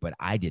 But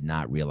I did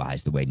not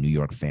realize the way New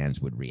York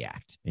fans would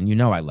react. And you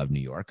know I love New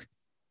York.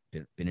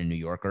 Been a New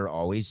Yorker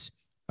always,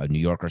 a New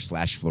Yorker /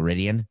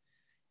 Floridian.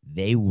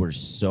 They were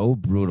so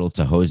brutal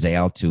to Jose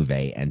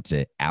Altuve and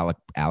to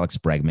Alex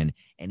Bregman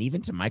and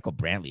even to Michael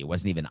Brantley. It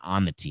wasn't even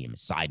on the team.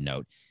 Side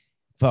note,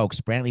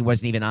 folks, Brantley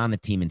wasn't even on the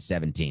team in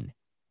 2017.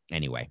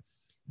 Anyway,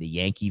 the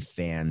Yankee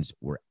fans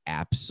were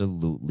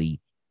absolutely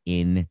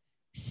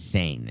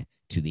insane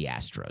to the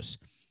Astros.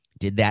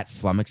 Did that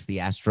flummox the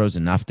Astros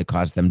enough to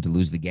cause them to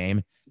lose the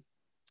game?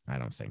 I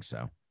don't think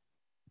so.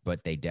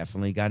 But they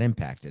definitely got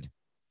impacted.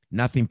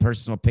 Nothing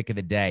personal pick of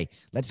the day.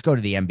 Let's go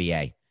to the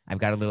NBA. I've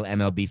got a little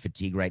MLB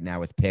fatigue right now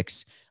with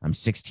picks. I'm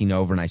 16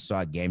 over, and I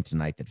saw a game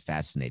tonight that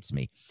fascinates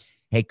me.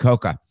 Hey,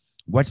 Coca,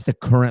 what's the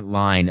current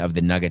line of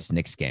the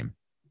Nuggets-Knicks game?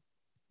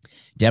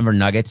 Denver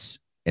Nuggets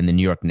and the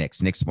New York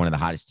Knicks. Knicks, one of the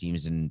hottest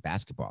teams in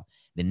basketball.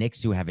 The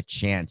Knicks, who have a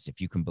chance, if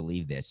you can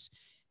believe this,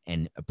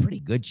 and a pretty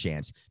good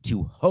chance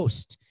to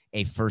host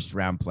a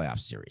first-round playoff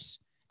series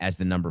as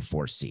the number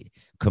 4 seed.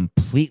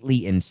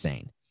 Completely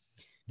insane.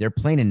 They're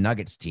playing a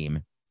Nuggets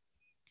team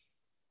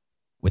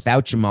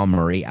without Jamal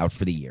Murray out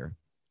for the year,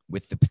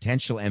 with the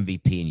potential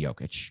MVP in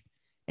Jokic,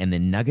 and the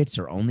Nuggets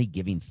are only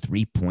giving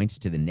 3 points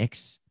to the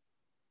Knicks.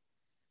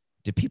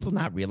 Do people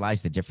not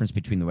realize the difference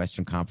between the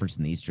Western Conference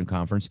and the Eastern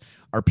Conference?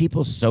 Are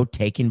people so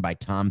taken by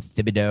Tom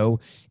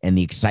Thibodeau and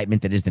the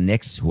excitement that is the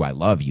Knicks, who I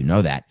love, you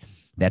know that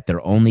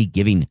they're only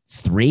giving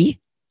 3?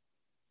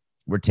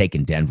 We're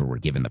taking Denver. We're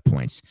giving the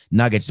points.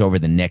 Nuggets over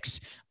the Knicks.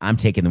 I'm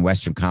taking the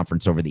Western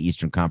Conference over the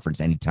Eastern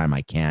Conference anytime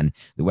I can.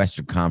 The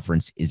Western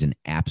Conference is an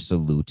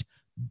absolute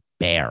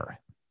bear.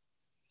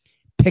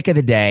 Pick of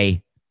the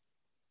day,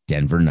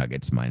 Denver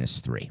Nuggets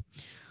 -3.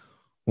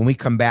 When we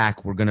come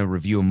back, we're going to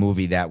review a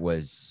movie that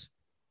was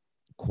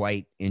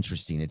quite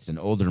interesting. It's an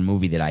older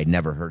movie that I'd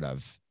never heard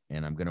of,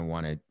 and I'm going to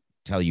want to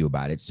tell you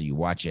about it so you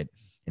watch it.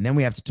 And then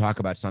we have to talk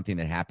about something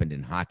that happened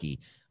in hockey.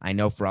 I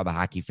know for all the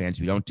hockey fans,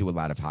 we don't do a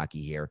lot of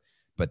hockey here,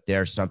 but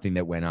there's something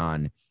that went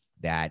on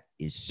that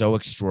is so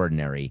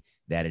extraordinary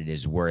that it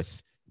is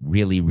worth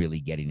really, really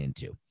getting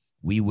into.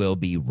 We will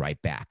be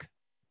right back.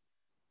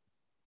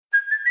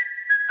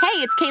 Hey,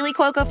 it's Kaylee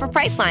Cuoco for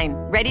Priceline.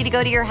 Ready to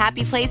go to your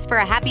happy place for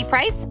a happy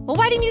price? Well,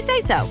 why didn't you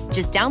say so?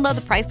 Just download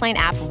the Priceline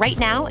app right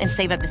now and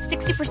save up to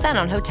 60%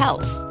 on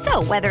hotels.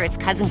 So whether it's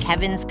Cousin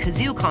Kevin's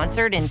Kazoo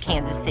Concert in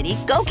Kansas City,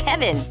 go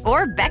Kevin,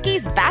 or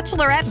Becky's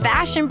Bachelorette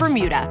Bash in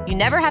Bermuda, you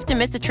never have to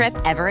miss a trip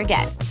ever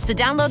again. So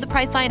download the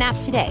Priceline app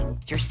today.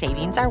 Your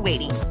savings are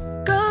waiting.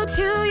 Go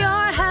to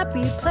your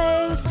happy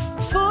place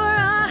for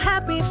a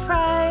happy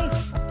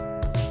price.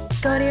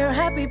 Go to your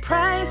happy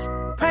price,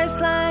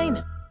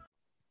 Priceline.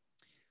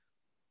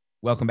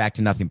 Welcome back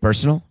to Nothing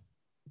Personal.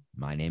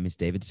 My name is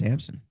David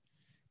Sampson.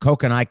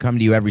 Coke and I come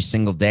to you every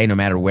single day, no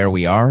matter where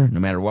we are, no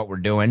matter what we're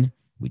doing.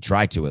 We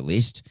try to, at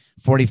least.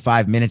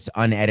 45 minutes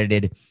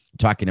unedited,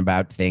 talking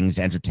about things,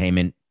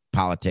 entertainment,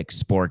 politics,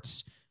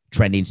 sports,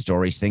 trending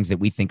stories, things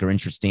that we think are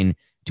interesting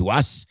to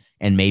us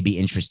and may be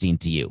interesting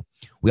to you.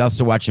 We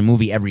also watch a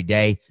movie every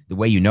day. The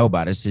way you know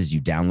about us is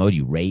you download,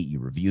 you rate, you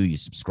review, you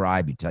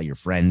subscribe, you tell your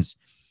friends.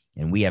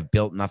 And we have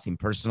built Nothing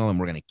Personal, and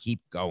we're going to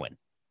keep going.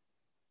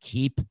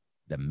 Keep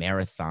the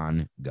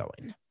marathon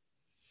going.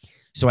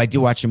 So I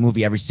do watch a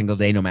movie every single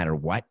day, no matter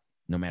what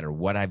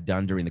I've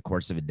done during the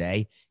course of a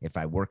day. If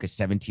I work a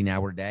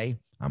 17-hour day,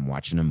 I'm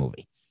watching a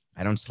movie.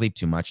 I don't sleep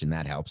too much, and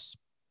that helps.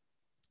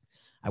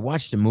 I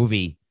watched a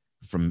movie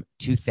from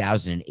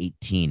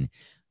 2018.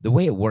 The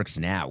way it works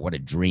now, what a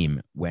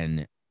dream,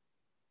 when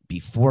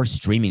before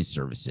streaming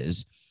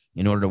services,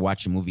 in order to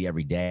watch a movie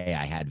every day,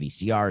 I had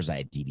VCRs, I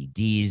had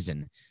DVDs,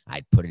 and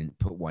I'd put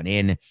one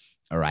in,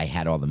 or I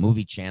had all the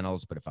movie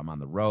channels. But if I'm on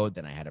the road,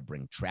 then I had to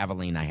bring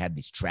traveling. I had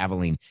these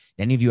traveling.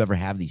 Did any of you ever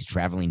have these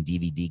traveling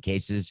DVD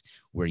cases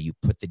where you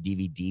put the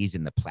DVDs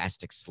in the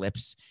plastic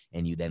slips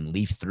and you then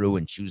leaf through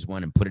and choose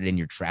one and put it in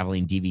your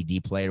traveling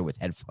DVD player with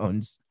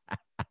headphones?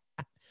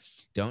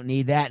 Don't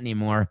need that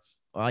anymore.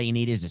 All you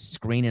need is a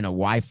screen and a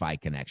Wi-Fi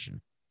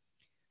connection.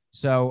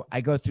 So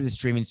I go through the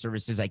streaming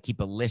services. I keep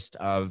a list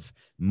of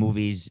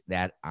movies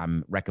that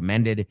I'm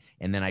recommended,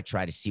 and then I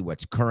try to see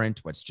what's current,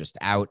 what's just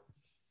out.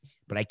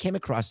 But I came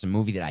across a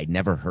movie that I'd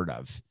never heard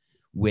of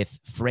with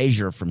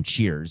Frasier from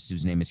Cheers,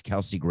 whose name is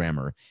Kelsey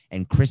Grammer,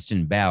 and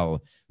Kristen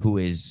Bell, who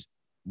is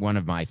one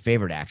of my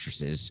favorite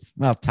actresses,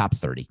 well, top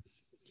 30.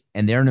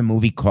 And they're in a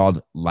movie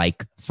called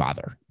Like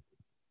Father.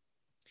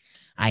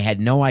 I had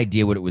no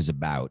idea what it was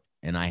about,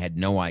 and I had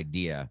no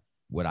idea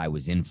what I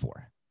was in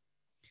for.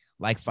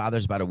 Like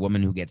Father's about a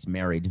woman who gets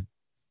married.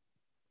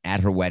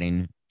 At her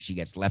wedding, she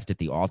gets left at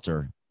the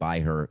altar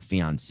by her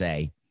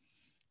fiancé,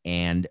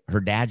 and her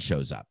dad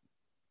shows up.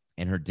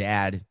 And her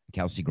dad,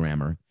 Kelsey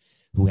Grammer,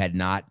 who had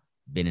not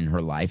been in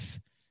her life,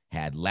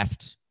 had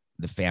left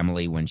the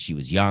family when she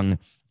was young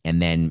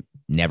and then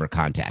never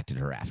contacted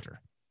her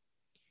after.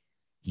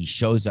 He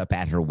shows up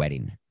at her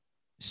wedding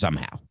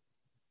somehow,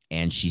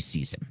 and she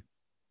sees him.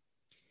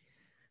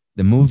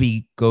 The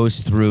movie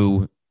goes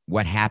through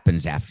what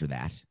happens after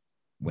that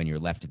when you're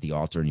left at the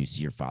altar and you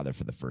see your father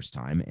for the first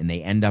time, and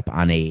they end up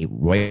on a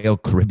Royal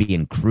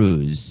Caribbean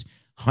cruise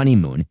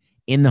honeymoon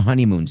in the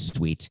honeymoon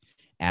suite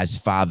as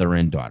father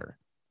and daughter.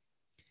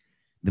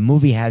 The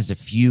movie has a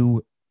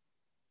few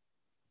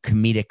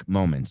comedic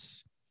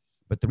moments,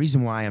 but the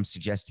reason why I'm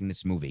suggesting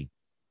this movie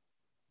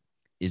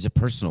is a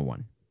personal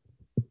one.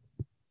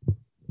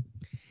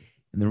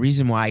 And the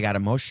reason why I got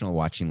emotional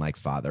watching Like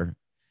Father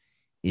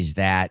is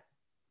that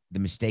the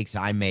mistakes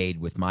I made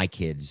with my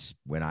kids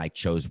when I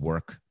chose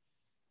work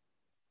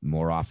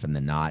more often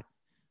than not,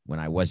 when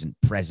I wasn't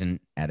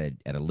present at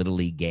a Little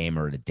League game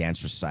or at a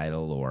dance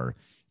recital or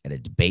at a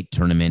debate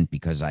tournament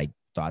because I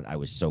thought I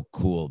was so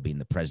cool being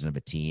the president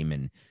of a team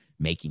and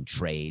making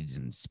trades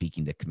and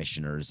speaking to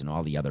commissioners and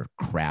all the other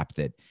crap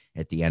that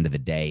at the end of the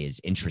day is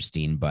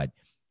interesting, but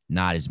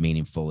not as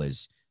meaningful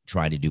as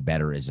trying to do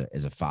better as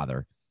a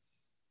father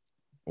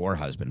or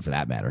husband for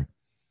that matter.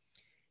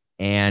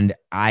 And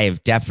I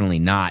have definitely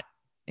not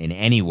in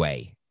any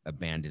way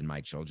abandoned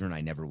my children.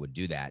 I never would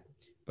do that,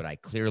 but I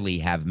clearly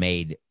have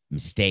made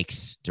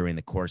mistakes during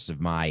the course of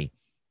my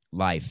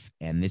life.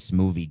 And this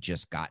movie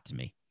just got to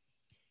me.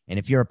 And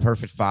if you're a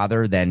perfect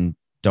father, then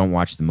don't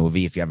watch the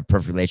movie. If you have a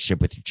perfect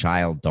relationship with your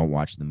child, don't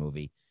watch the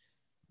movie.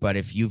 But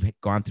if you've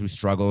gone through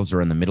struggles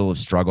or in the middle of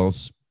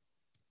struggles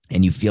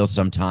and you feel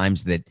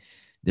sometimes that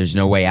there's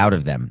no way out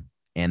of them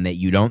and that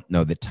you don't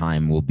know that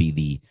time will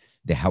be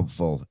the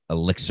helpful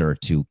elixir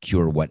to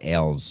cure what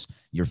ails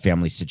your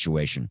family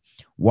situation,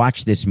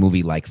 watch this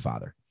movie Like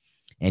Father.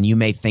 And you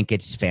may think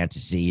it's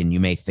fantasy and you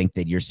may think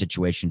that your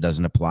situation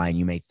doesn't apply and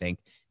you may think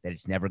that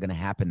it's never going to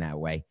happen that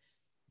way,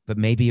 but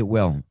maybe it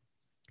will.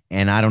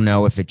 And I don't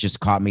know if it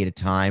just caught me at a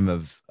time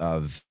of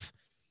can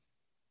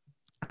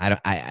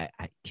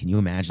you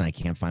imagine? I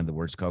can't find the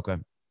words,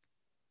 Coca.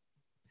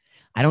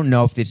 I don't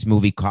know if this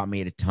movie caught me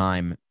at a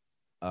time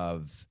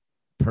of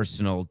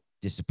personal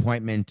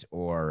disappointment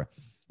or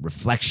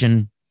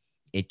reflection.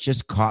 It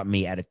just caught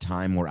me at a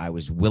time where I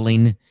was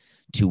willing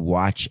to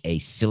watch a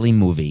silly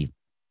movie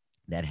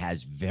that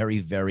has very,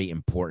 very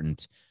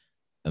important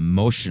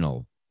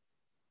emotional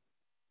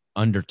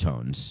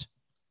undertones,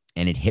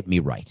 and it hit me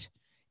right.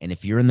 And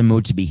if you're in the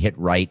mood to be hit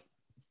right,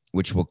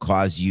 which will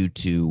cause you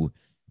to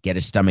get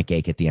a stomach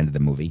ache at the end of the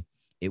movie,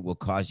 it will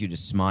cause you to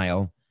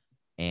smile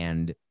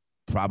and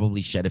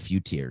probably shed a few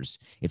tears.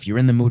 If you're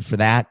in the mood for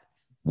that,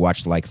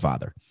 watch Like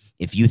Father.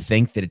 If you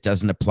think that it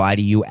doesn't apply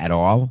to you at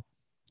all,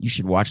 you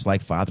should watch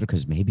Like Father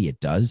because maybe it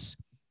does.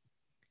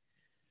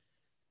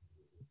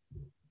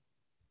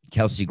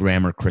 Kelsey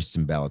Grammer,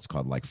 Kristen Bell, it's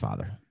called Like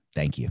Father.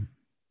 Thank you.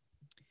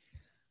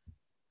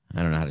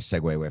 I don't know how to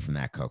segue away from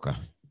that, Coca.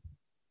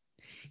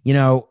 You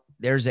know,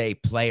 there's a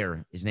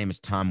player, his name is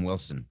Tom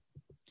Wilson,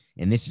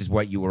 and this is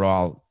what you were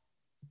all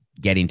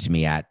getting to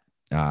me at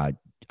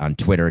on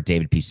Twitter at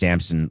David P.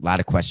 Sampson. A lot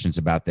of questions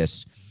about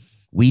this.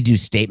 We do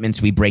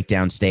statements. We break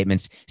down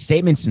statements.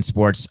 Statements in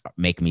sports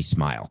make me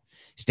smile.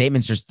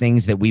 Statements are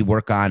things that we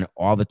work on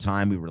all the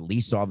time. We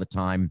release all the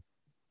time.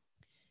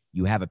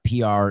 You have a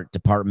PR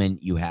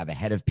department, you have a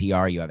head of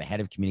PR, you have a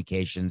head of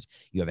communications,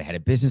 you have a head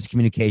of business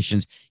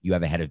communications, you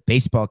have a head of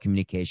baseball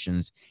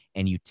communications,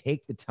 and you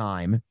take the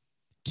time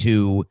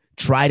to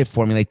try to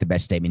formulate the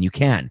best statement you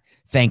can.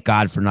 Thank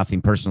God for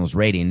Nothing Personal's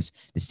ratings.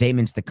 The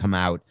statements that come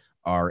out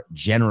are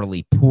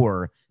generally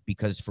poor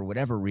because for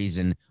whatever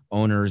reason,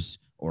 owners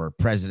or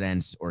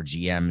presidents or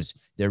GMs,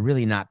 they're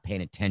really not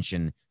paying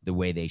attention the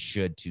way they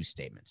should to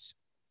statements.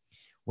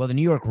 Well, the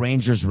New York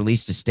Rangers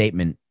released a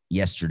statement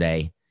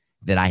yesterday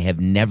that I have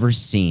never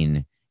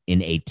seen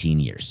in 18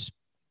 years.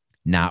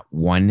 Not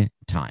one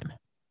time.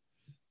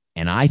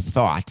 And I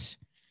thought,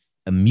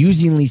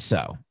 amusingly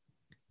so,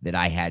 that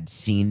I had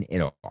seen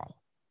it all.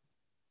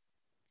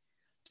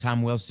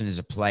 Tom Wilson is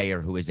a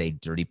player who is a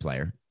dirty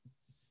player.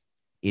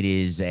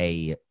 He's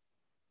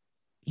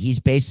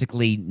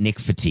basically Nick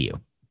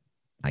Fotiu,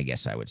 I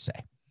guess I would say.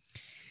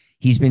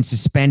 He's been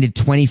suspended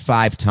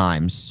 25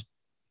 times.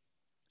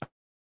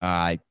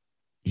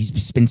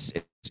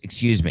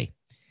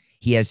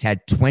 He has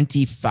had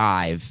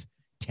 25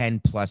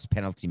 10-plus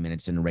penalty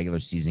minutes in a regular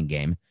season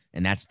game,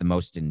 and that's the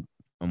most in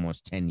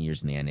almost 10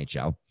 years in the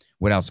NHL.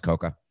 What else,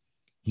 Coca?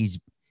 He's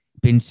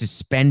been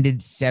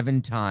suspended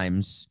 7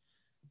 times,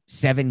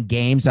 7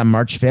 games on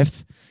March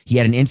 5th. He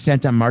had an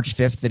incident on March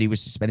 5th that he was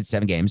suspended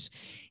 7 games.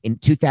 In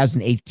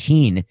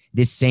 2018,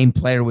 this same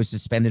player was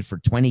suspended for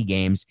 20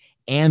 games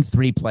and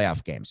 3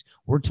 playoff games.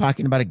 We're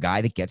talking about a guy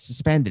that gets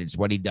suspended. It's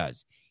what he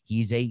does.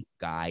 He's a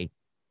guy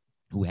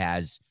who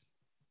has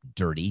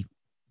dirty.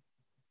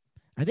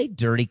 Are they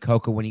dirty,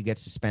 Coca, when you get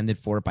suspended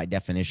for it by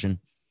definition?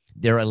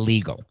 They're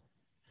illegal.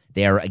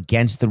 They are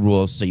against the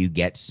rules, so you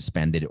get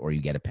suspended or you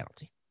get a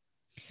penalty.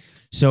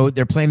 So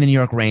they're playing the New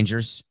York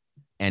Rangers,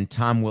 and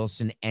Tom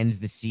Wilson ends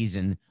the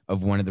season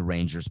of one of the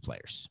Rangers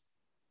players.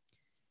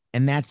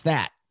 And that's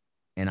that.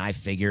 And I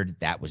figured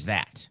that was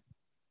that.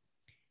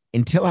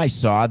 Until I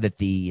saw that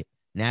the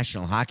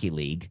National Hockey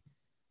League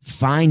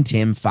fined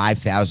him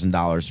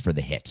 $5,000 for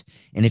the hit.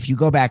 And if you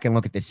go back and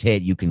look at this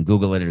hit, you can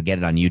Google it or get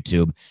it on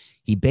YouTube.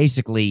 He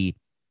basically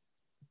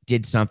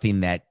did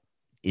something that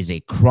is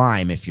a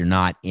crime if you're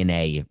not in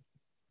a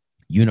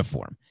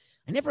uniform.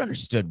 I never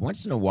understood.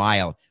 Once in a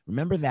while,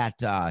 remember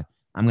that,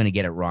 I'm going to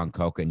get it wrong,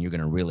 Coca, and you're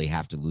going to really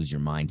have to lose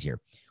your mind here.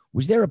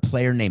 Was there a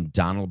player named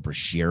Donald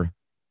Brashear?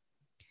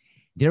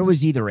 There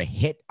was either a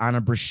hit on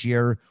a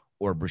Brashear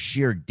or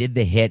Brashear did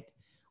the hit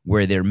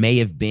where there may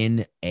have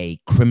been a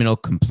criminal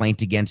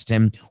complaint against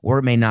him, or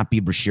it may not be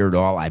Brashear at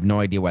all. I have no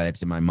idea why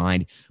that's in my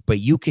mind, but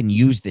you can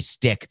use the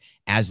stick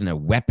as a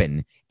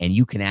weapon, and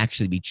you can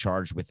actually be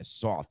charged with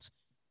assault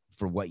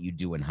for what you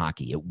do in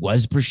hockey. It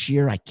was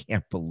Brashear. I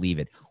can't believe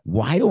it.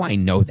 Why do I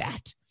know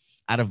that?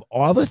 Out of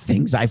all the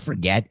things I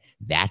forget,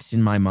 that's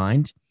in my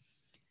mind.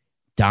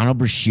 Donald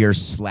Brashear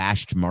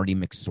slashed Marty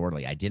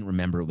McSorley. I didn't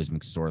remember it was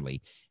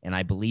McSorley, and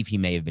I believe he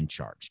may have been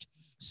charged.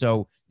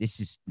 So this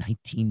is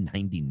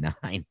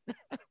 1999.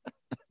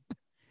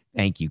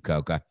 Thank you,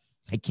 Coca.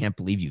 I can't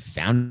believe you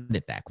found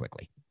it that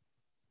quickly.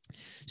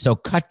 So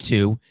cut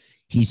to,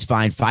 he's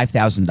fined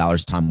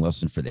 $5,000, Tom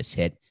Wilson, for this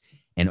hit.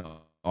 And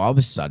all of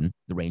a sudden,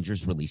 the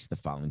Rangers released the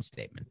following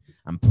statement.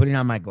 I'm putting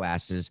on my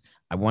glasses.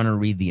 I want to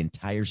read the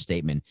entire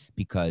statement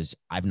because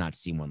I've not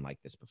seen one like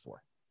this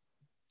before.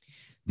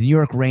 The New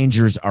York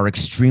Rangers are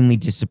extremely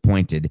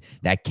disappointed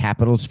that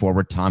Capitals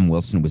forward Tom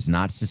Wilson was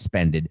not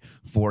suspended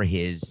for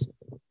his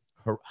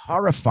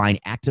horrifying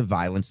act of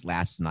violence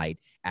last night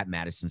at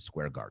Madison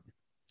Square Garden.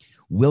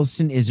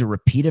 Wilson is a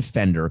repeat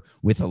offender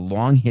with a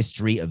long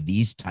history of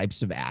these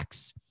types of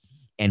acts,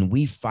 and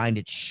we find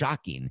it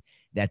shocking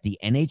that the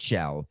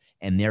NHL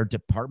and their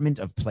Department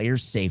of Player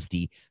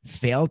Safety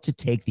failed to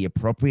take the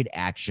appropriate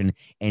action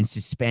and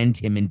suspend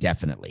him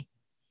indefinitely.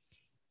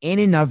 In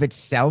and of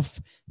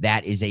itself,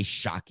 that is a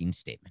shocking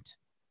statement.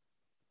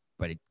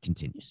 But it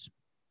continues.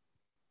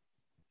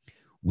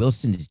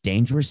 Wilson's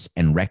dangerous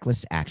and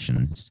reckless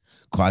actions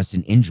caused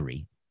an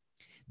injury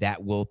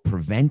that will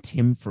prevent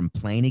him from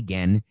playing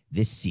again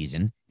this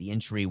season. The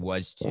injury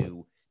was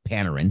to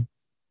Panarin.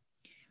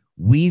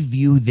 We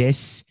view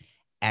this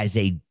as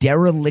a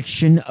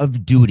dereliction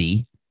of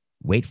duty,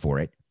 wait for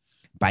it,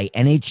 by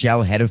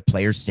NHL head of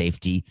player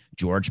safety,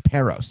 George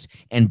Parros,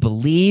 and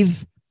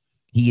believe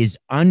he is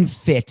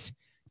unfit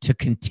to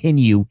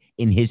continue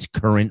in his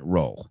current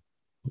role.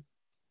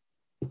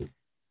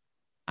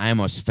 I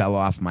almost fell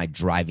off my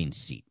driving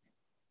seat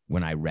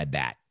when I read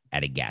that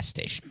at a gas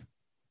station.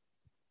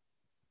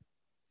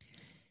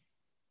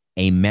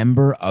 A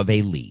member of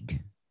a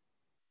league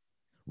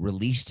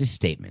released a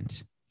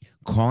statement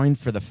calling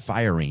for the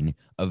firing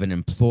of an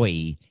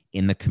employee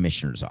in the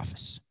commissioner's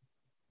office.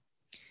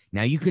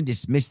 Now, you could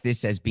dismiss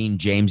this as being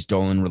James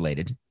Dolan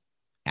related.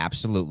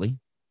 Absolutely.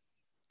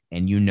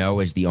 And you know,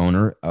 as the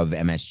owner of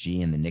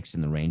MSG and the Knicks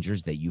and the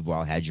Rangers, that you've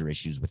all had your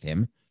issues with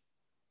him.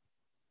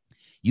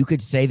 You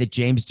could say that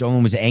James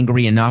Dolan was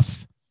angry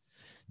enough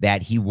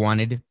that he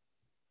wanted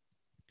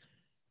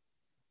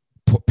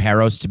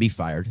Parros to be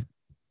fired.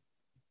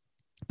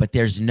 But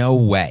there's no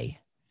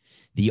way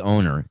the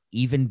owner,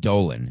 even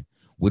Dolan,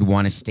 would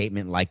want a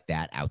statement like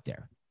that out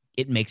there.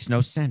 It makes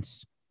no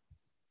sense.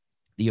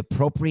 The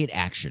appropriate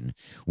action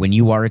when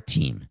you are a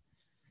team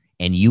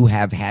and you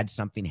have had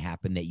something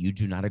happen that you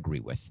do not agree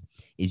with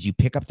is you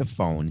pick up the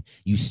phone,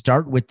 you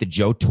start with the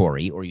Joe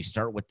Torre, or you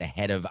start with the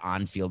head of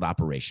on-field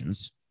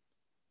operations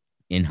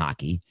in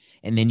hockey,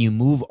 and then you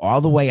move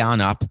all the way on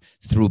up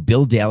through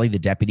Bill Daly, the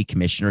deputy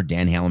commissioner,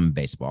 Dan Hallam in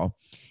baseball,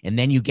 and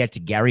then you get to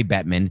Gary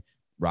Bettman.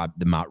 Rob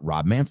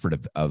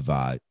Manfred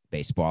of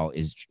baseball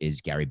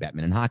is Gary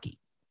Bettman in hockey.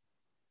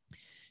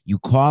 You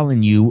call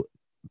and you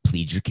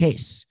plead your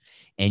case,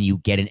 and you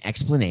get an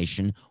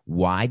explanation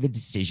why the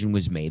decision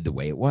was made the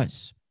way it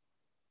was.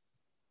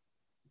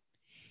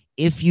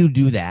 If you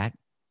do that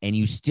and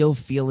you still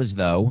feel as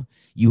though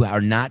you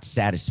are not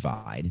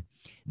satisfied,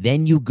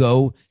 then you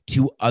go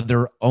to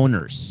other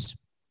owners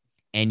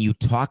and you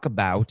talk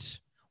about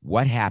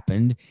what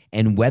happened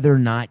and whether or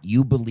not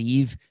you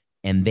believe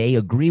and they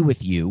agree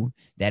with you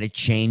that a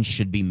change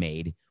should be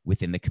made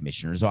within the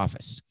commissioner's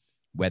office,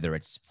 whether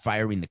it's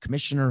firing the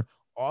commissioner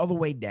all the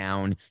way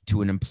down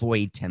to an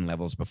employee 10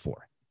 levels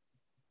before.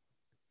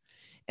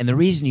 And the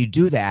reason you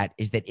do that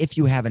is that if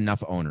you have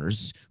enough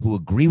owners who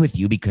agree with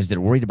you because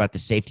they're worried about the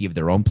safety of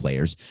their own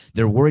players,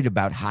 they're worried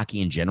about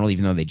hockey in general,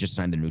 even though they just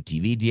signed their new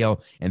TV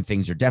deal and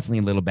things are definitely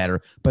a little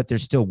better, but they're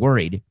still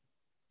worried.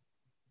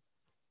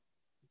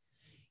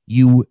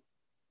 You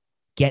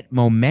get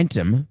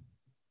momentum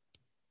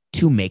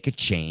to make a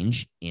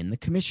change in the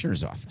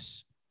commissioner's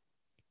office.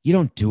 You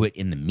don't do it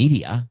in the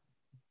media.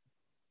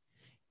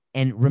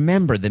 And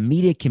remember, the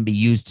media can be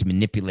used to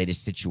manipulate a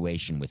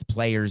situation with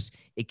players.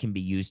 It can be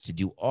used to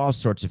do all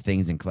sorts of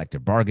things in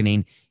collective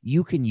bargaining.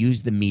 You can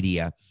use the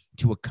media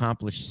to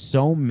accomplish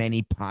so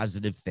many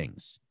positive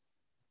things.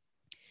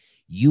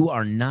 You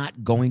are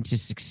not going to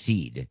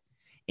succeed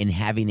in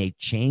having a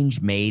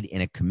change made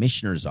in a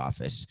commissioner's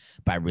office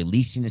by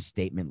releasing a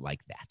statement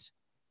like that.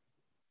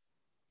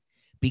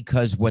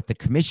 Because what the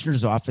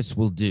commissioner's office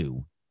will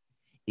do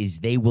is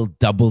they will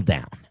double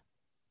down.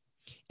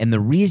 And the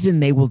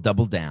reason they will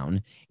double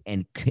down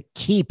and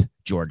keep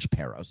George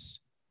Peros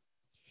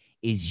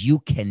is you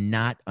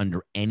cannot,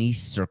 under any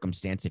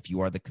circumstance, if you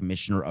are the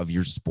commissioner of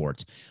your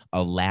sport,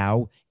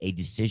 allow a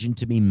decision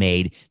to be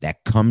made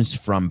that comes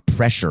from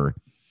pressure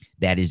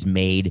that is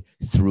made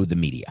through the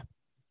media,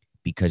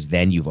 because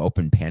then you've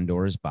opened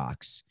Pandora's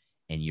box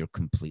and you're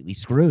completely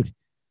screwed.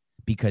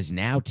 Because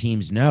now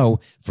teams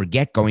know,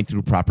 forget going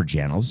through proper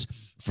channels,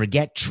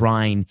 forget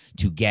trying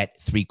to get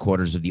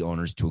 3/4 of the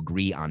owners to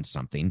agree on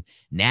something.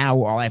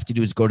 Now all I have to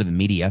do is go to the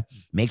media,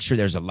 make sure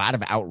there's a lot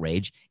of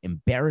outrage,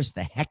 embarrass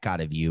the heck out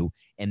of you,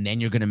 and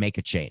then you're going to make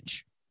a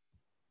change.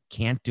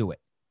 Can't do it.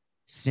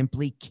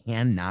 Simply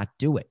cannot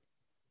do it.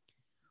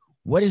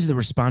 What is the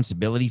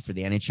responsibility for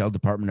the NHL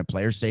Department of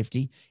Player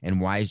Safety,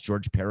 and why is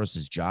George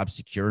Peros' job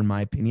secure, in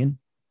my opinion?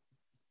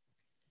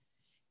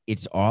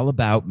 It's all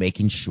about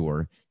making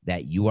sure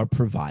that you are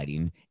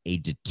providing a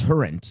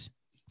deterrent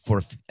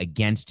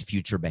against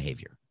future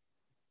behavior.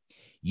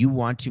 You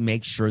want to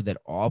make sure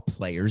that all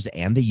players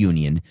and the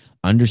union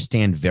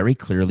understand very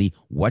clearly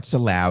what's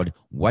allowed,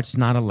 what's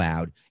not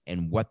allowed,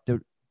 and what the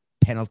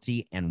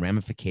penalty and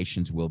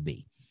ramifications will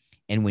be.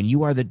 And when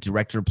you are the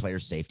director of player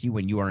safety,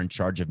 when you are in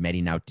charge of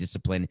meting out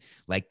discipline,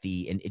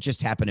 and it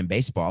just happened in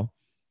baseball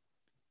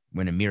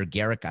when Amir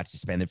Garrett got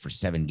suspended for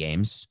 7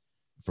 games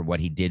for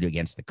what he did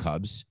against the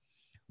Cubs.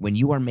 When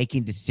you are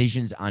making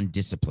decisions on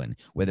discipline,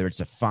 whether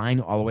it's a fine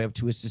all the way up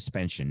to a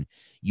suspension,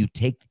 you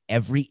take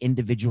every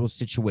individual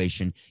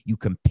situation, you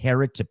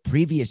compare it to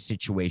previous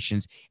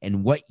situations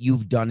and what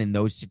you've done in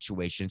those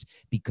situations,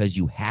 because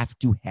you have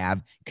to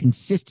have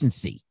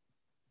consistency.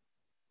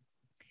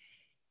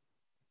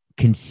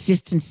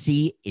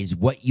 Consistency is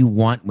what you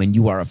want when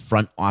you are a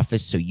front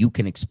office, so you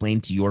can explain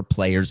to your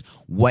players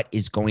what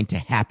is going to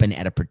happen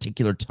at a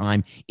particular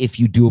time if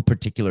you do a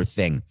particular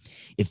thing.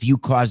 If you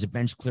cause a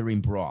bench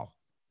clearing brawl,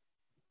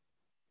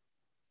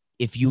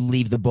 if you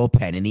leave the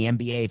bullpen, in the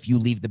NBA, if you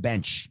leave the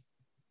bench,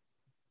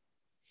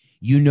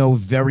 you know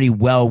very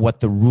well what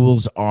the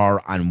rules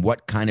are on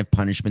what kind of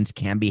punishments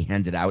can be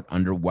handed out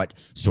under what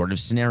sort of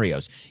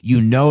scenarios.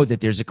 You know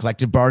that there's a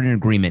collective bargaining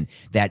agreement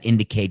that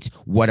indicates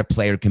what a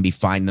player can be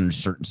fined under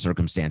certain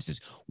circumstances,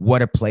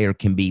 what a player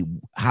can be,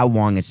 how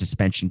long a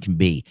suspension can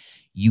be.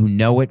 You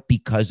know it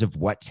because of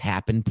what's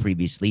happened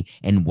previously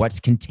and what's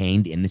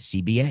contained in the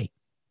CBA.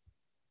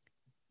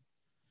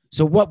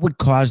 So what would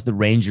cause the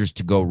Rangers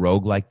to go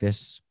rogue like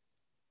this?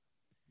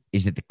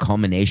 Is it the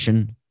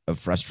culmination of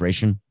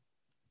frustration?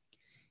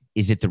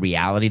 Is it the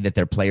reality that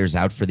their player's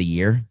out for the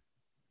year?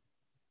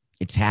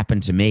 It's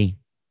happened to me.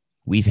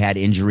 We've had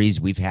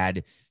injuries. We've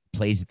had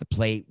plays at the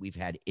plate. We've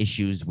had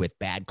issues with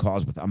bad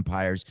calls with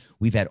umpires.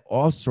 We've had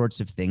all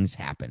sorts of things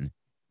happen.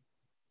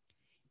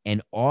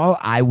 And all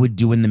I would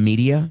do in the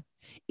media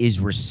is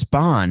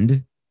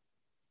respond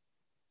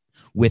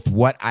with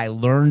what I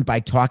learned by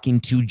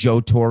talking to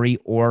Joe Torre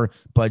or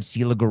Bud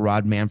Selig or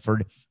Rob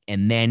Manfred,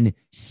 and then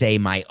say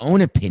my own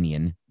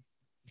opinion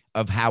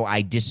of how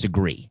I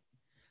disagree.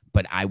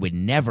 But I would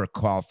never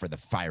call for the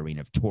firing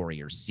of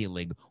Torre or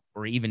Selig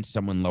or even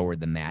someone lower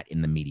than that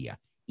in the media.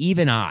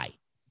 Even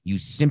you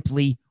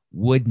simply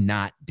would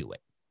not do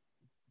it.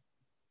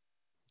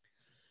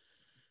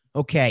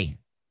 Okay.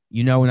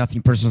 You know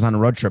nothing personal's on a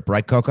road trip,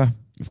 right, Coca?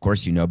 Of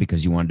course you know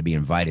because you wanted to be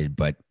invited,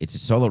 but it's a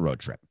solo road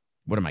trip.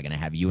 What am I going to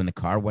have you in the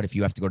car? What if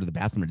you have to go to the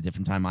bathroom at a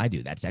different time I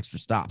do? That's extra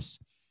stops.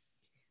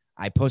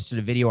 I posted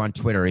a video on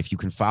Twitter. If you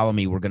can follow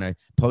me, we're going to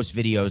post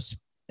videos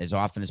as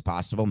often as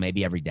possible,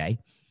 maybe every day,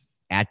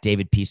 at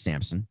David P.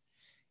 Sampson.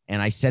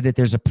 And I said that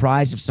there's a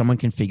prize if someone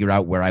can figure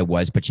out where I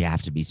was, but you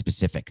have to be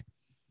specific.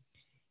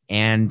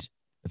 And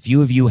a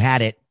few of you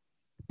had it,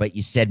 but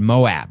you said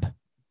Moab.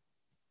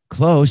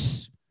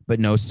 Close, but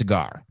no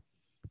cigar.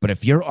 But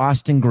if you're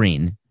Austin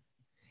Green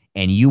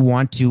and you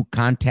want to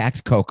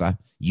contact Coca,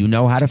 you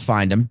know how to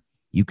find him.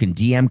 You can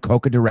DM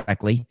Coca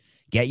directly,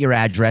 get your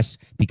address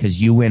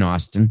because you win,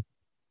 Austin.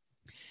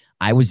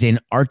 I was in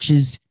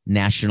Arches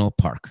National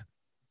Park,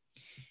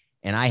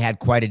 and I had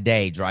quite a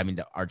day driving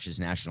to Arches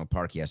National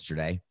Park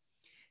yesterday.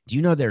 Do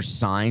you know there's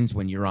signs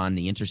when you're on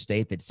the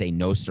interstate that say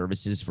no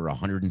services for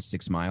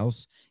 106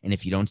 miles? And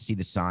if you don't see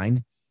the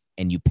sign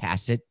and you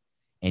pass it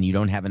and you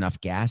don't have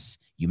enough gas,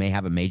 you may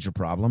have a major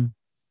problem.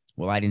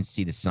 Well, I didn't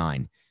see the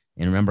sign.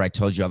 And remember, I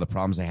told you all the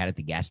problems I had at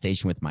the gas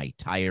station with my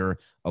tire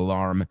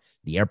alarm.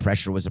 The air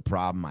pressure was a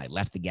problem. I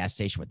left the gas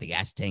station with the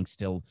gas tank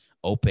still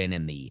open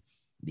and the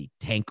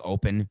tank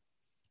open.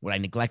 What I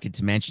neglected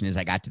to mention is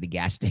I got to the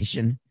gas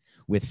station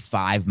with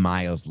 5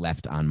 miles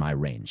left on my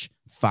range.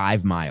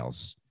 5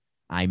 miles.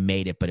 I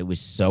made it, but it was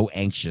so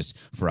anxious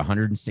for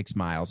 106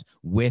 miles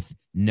with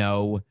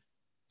no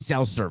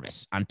cell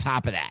service on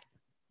top of that.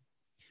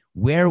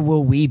 Where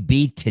will we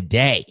be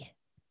today?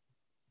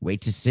 Wait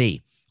to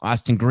see.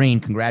 Austin Green,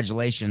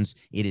 congratulations.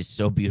 It is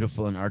so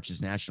beautiful in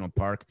Arches National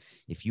Park.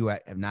 If you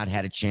have not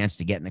had a chance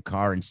to get in a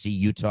car and see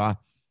Utah,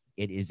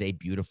 it is a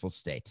beautiful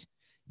state.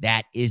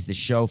 That is the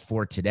show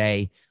for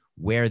today.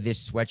 Where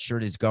this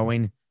sweatshirt is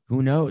going,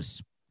 who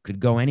knows? Could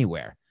go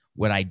anywhere.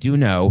 What I do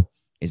know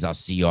is I'll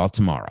see you all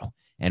tomorrow.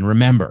 And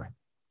remember,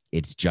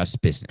 it's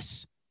just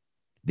business.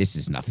 This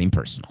is nothing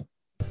personal.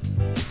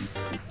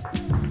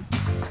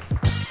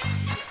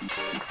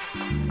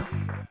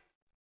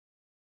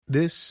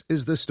 This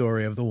is the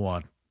story of the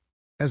one.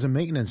 As a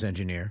maintenance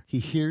engineer, he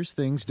hears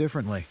things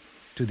differently.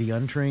 To the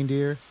untrained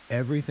ear,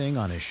 everything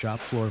on his shop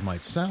floor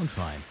might sound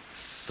fine,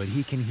 but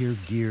he can hear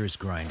gears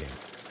grinding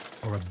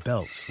or a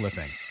belt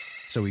slipping.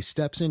 So he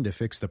steps in to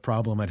fix the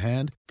problem at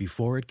hand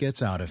before it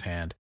gets out of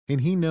hand.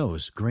 And he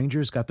knows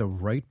Grainger's got the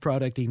right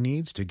product he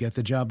needs to get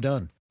the job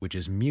done, which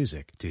is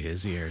music to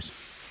his ears.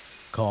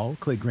 Call,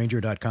 click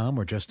Grainger.com,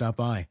 or just stop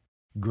by.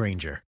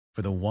 Grainger,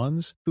 for the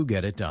ones who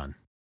get it done.